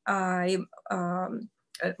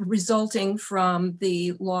resulting from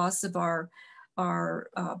the loss of our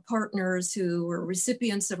partners who were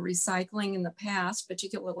recipients of recycling in the past,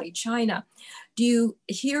 particularly China. Do you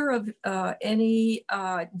hear of any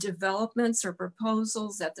developments or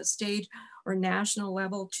proposals at the state or national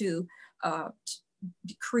level to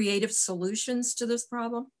creative solutions to this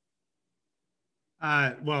problem?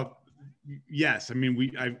 Well, yes. I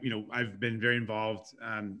mean, I've been very involved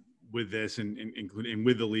with this and including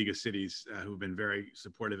with the League of Cities who've been very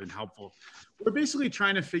supportive and helpful. We're basically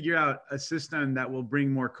trying to figure out a system that will bring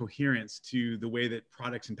more coherence to the way that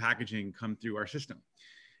products and packaging come through our system.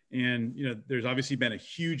 And there's obviously been a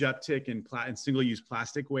huge uptick in single-use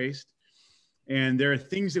plastic waste. And there are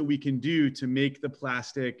things that we can do to make the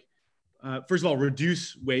plastic, first of all,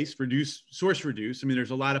 reduce waste, source reduce. I mean,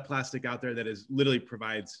 there's a lot of plastic out there that literally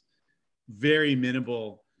provides very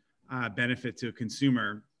minimal benefit to a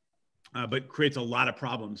consumer, but creates a lot of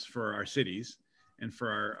problems for our cities and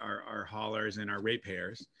for our haulers and our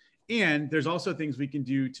ratepayers. And there's also things we can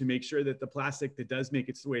do to make sure that the plastic that does make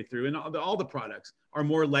its way through and all the products are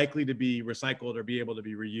more likely to be recycled or be able to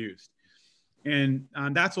be reused. And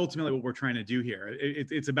that's ultimately what we're trying to do here.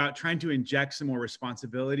 It's about trying to inject some more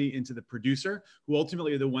responsibility into the producer, who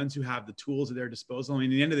ultimately are the ones who have the tools at their disposal. I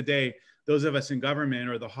mean, at the end of the day, those of us in government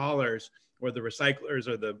or the haulers or the recyclers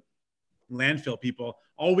or the landfill people,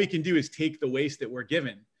 all we can do is take the waste that we're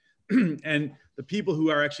given. And the people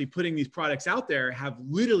who are actually putting these products out there have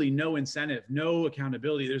literally no incentive, no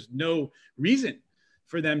accountability. There's no reason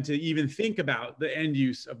for them to even think about the end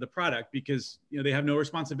use of the product because they have no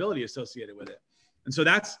responsibility associated with it. And so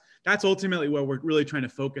that's ultimately what we're really trying to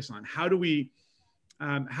focus on. How do we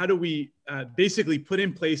basically put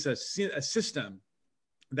in place a system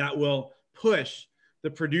that will push the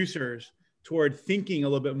producers toward thinking a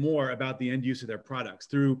little bit more about the end use of their products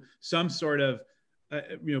through some sort of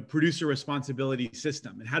producer responsibility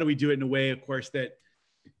system? And how do we do it in a way, of course, that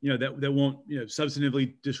that won't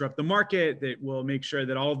substantively disrupt the market, that will make sure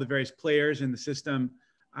that all of the various players in the system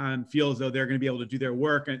feel as though they're going to be able to do their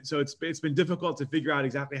work. And so it's been difficult to figure out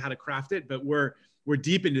exactly how to craft it, but we're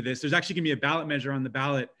deep into this. There's actually going to be a ballot measure on the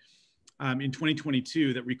ballot in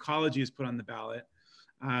 2022 that Recology has put on the ballot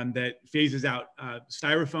that phases out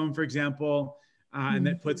styrofoam, for example, and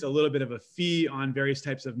that puts a little bit of a fee on various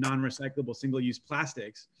types of non-recyclable single-use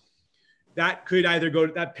plastics. That could either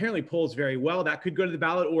that apparently polls very well, that could go to the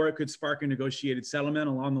ballot, or it could spark a negotiated settlement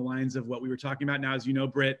along the lines of what we were talking about. Now, as you know,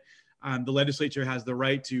 Britt, the legislature has the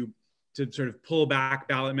right to sort of pull back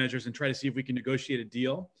ballot measures and try to see if we can negotiate a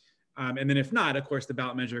deal. And then if not, of course, the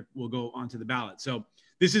ballot measure will go onto the ballot. So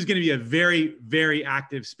this is going to be a very, very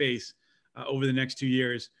active space over the next 2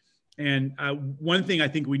 years. And one thing I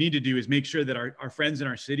think we need to do is make sure that our friends in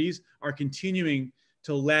our cities are continuing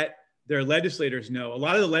to let their legislators know. A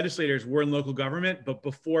lot of the legislators were in local government, but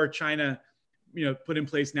before China, put in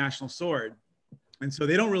place National Sword. And so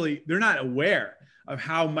they're not aware of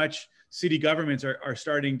how much city governments are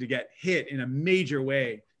starting to get hit in a major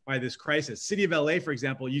way by this crisis. City of LA, for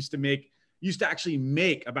example, used to actually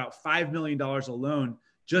make about $5 million alone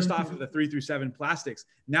just off of the 3 through 7 plastics.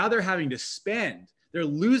 Now they're having to spend, they're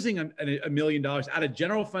losing $1 million out of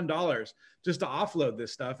general fund dollars just to offload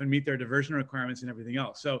this stuff and meet their diversion requirements and everything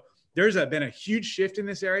else. So there's been a huge shift in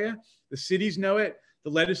this area. The cities know it. The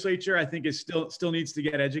legislature, I think, is still needs to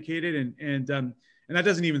get educated, and that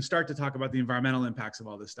doesn't even start to talk about the environmental impacts of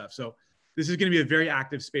all this stuff. So this is going to be a very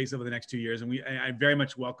active space over the next 2 years, and I very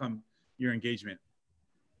much welcome your engagement.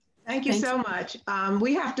 Thank you so much.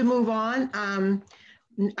 We have to move on.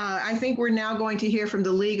 I think we're now going to hear from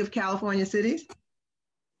the League of California Cities.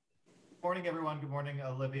 Good morning, everyone. Good morning,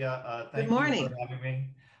 Olivia. Thank Good morning. you for having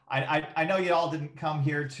me. I know you all didn't come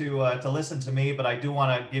here to listen to me, but I do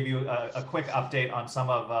want to give you a quick update on some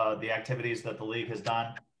of the activities that the League has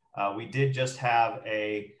done. We did just have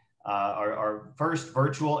our first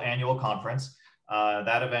virtual annual conference.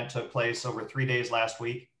 That event took place over 3 days last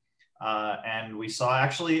week. And we saw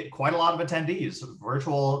actually quite a lot of attendees.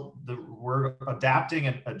 We're adapting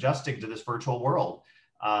and adjusting to this virtual world.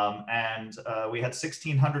 We had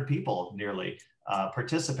 1,600 people nearly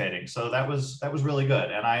participating. So that was really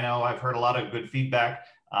good. And I know I've heard a lot of good feedback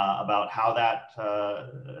about how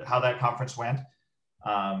that conference went.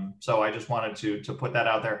 So I just wanted to put that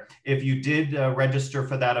out there. If you did register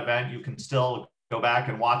for that event, you can still go back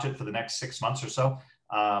and watch it for the next 6 months or so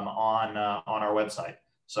on our website.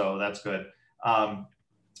 So that's good.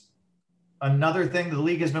 Another thing the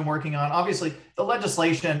League has been working on, obviously the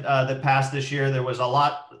legislation that passed this year, there was a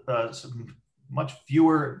lot, much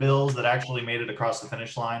fewer bills that actually made it across the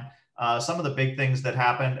finish line. Some of the big things that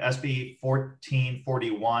happened, SB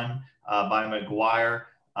 1441 by McGuire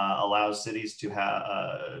allows cities to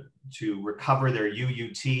recover their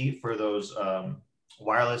UUT for those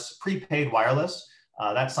prepaid wireless.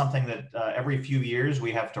 That's something that every few years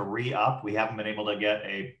we have to re-up. We haven't been able to get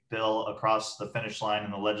a bill across the finish line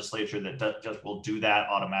in the legislature that just will do that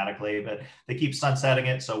automatically, but they keep sunsetting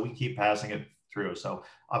it, so we keep passing it through. So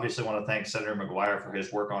obviously want to thank Senator McGuire for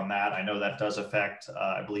his work on that. I know that does affect,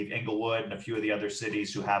 I believe, Inglewood and a few of the other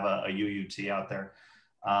cities who have a UUT out there.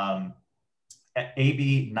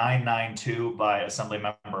 AB 992 by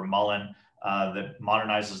Assemblymember Mullen that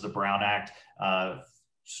modernizes the Brown Act,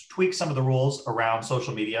 tweak some of the rules around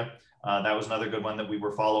social media. That was another good one that we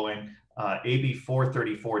were following. AB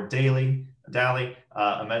 434 Daly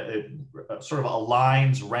sort of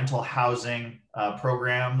aligns rental housing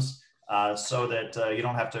programs so that you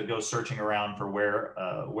don't have to go searching around for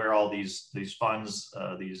where all these funds,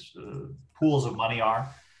 these pools of money are.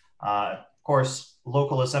 Of course,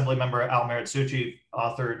 local Assembly Member Al Meritsucci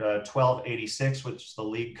authored 1286, which the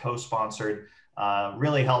League co-sponsored,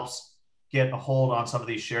 really helps get a hold on some of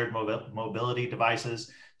these shared mobility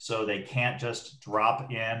devices so they can't just drop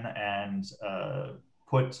in and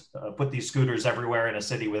put these scooters everywhere in a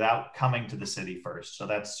city without coming to the city first. So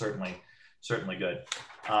that's certainly good.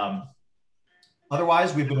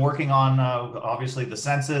 Otherwise, we've been working on, obviously the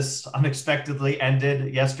census unexpectedly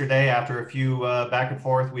ended yesterday after a few back and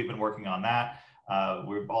forth. We've been working on that.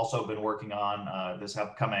 We've also been working on this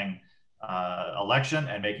upcoming election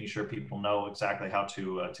and making sure people know exactly how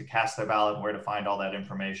to cast their ballot and where to find all that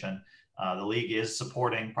information. The League is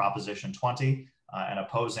supporting Proposition 20 and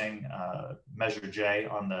opposing Measure J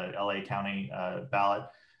on the LA County ballot.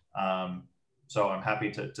 So I'm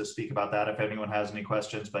happy to speak about that if anyone has any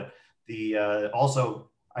questions. But also,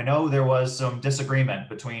 I know there was some disagreement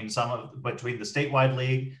between the statewide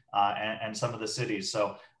league and some of the cities.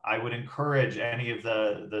 So I would encourage any of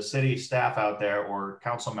the city staff out there or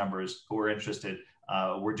council members who are interested.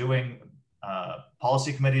 We're doing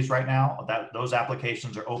policy committees right now. Those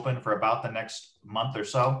applications are open for about the next month or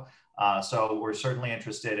so. So we're certainly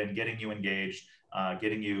interested in getting you engaged,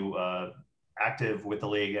 getting you active with the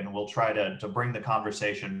League, and we'll try to bring the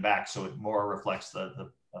conversation back so it more reflects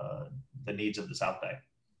the needs of the South Bay.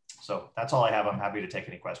 So that's all I have. I'm happy to take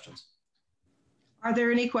any questions. Are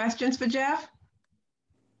there any questions for Jeff?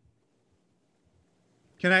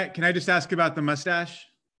 Can I just ask about the mustache?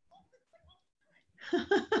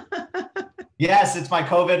 Yes, it's my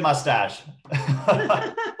COVID mustache.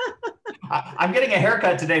 I'm getting a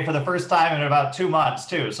haircut today for the first time in about 2 months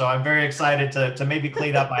too. So I'm very excited to maybe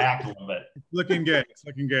clean up my act a little bit. It's looking good. It's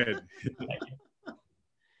looking good. Thank you.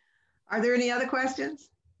 Are there any other questions?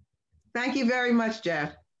 Thank you very much,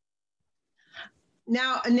 Jeff.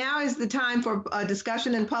 Now is the time for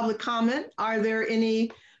discussion and public comment.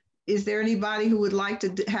 Is there anybody who would like to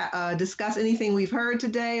discuss anything we've heard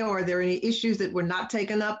today, or are there any issues that were not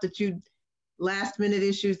taken up last minute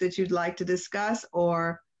issues that you'd like to discuss,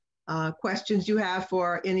 or questions you have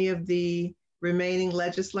for any of the remaining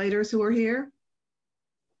legislators who are here?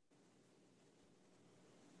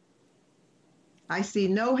 I see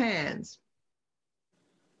no hands.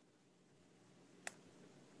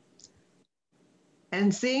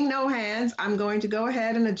 And seeing no hands, I'm going to go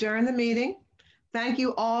ahead and adjourn the meeting. Thank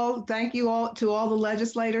you all. Thank you all to all the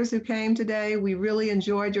legislators who came today. We really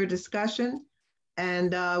enjoyed your discussion,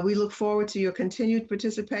 and we look forward to your continued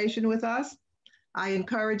participation with us. I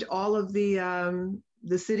encourage all of the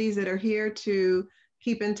cities that are here to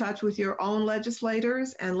keep in touch with your own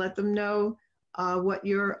legislators and let them know what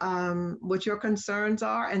your concerns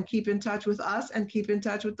are, and keep in touch with us and keep in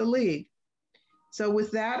touch with the League. So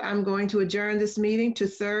with that, I'm going to adjourn this meeting to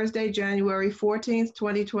Thursday, January 14th,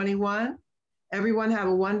 2021. Everyone have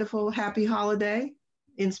a wonderful, happy holiday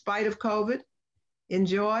in spite of COVID.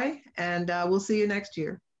 Enjoy, and we'll see you next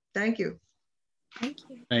year. Thank you. Thank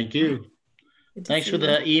you. Thank you. Good to Thanks see for you.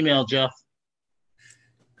 the email, Jeff.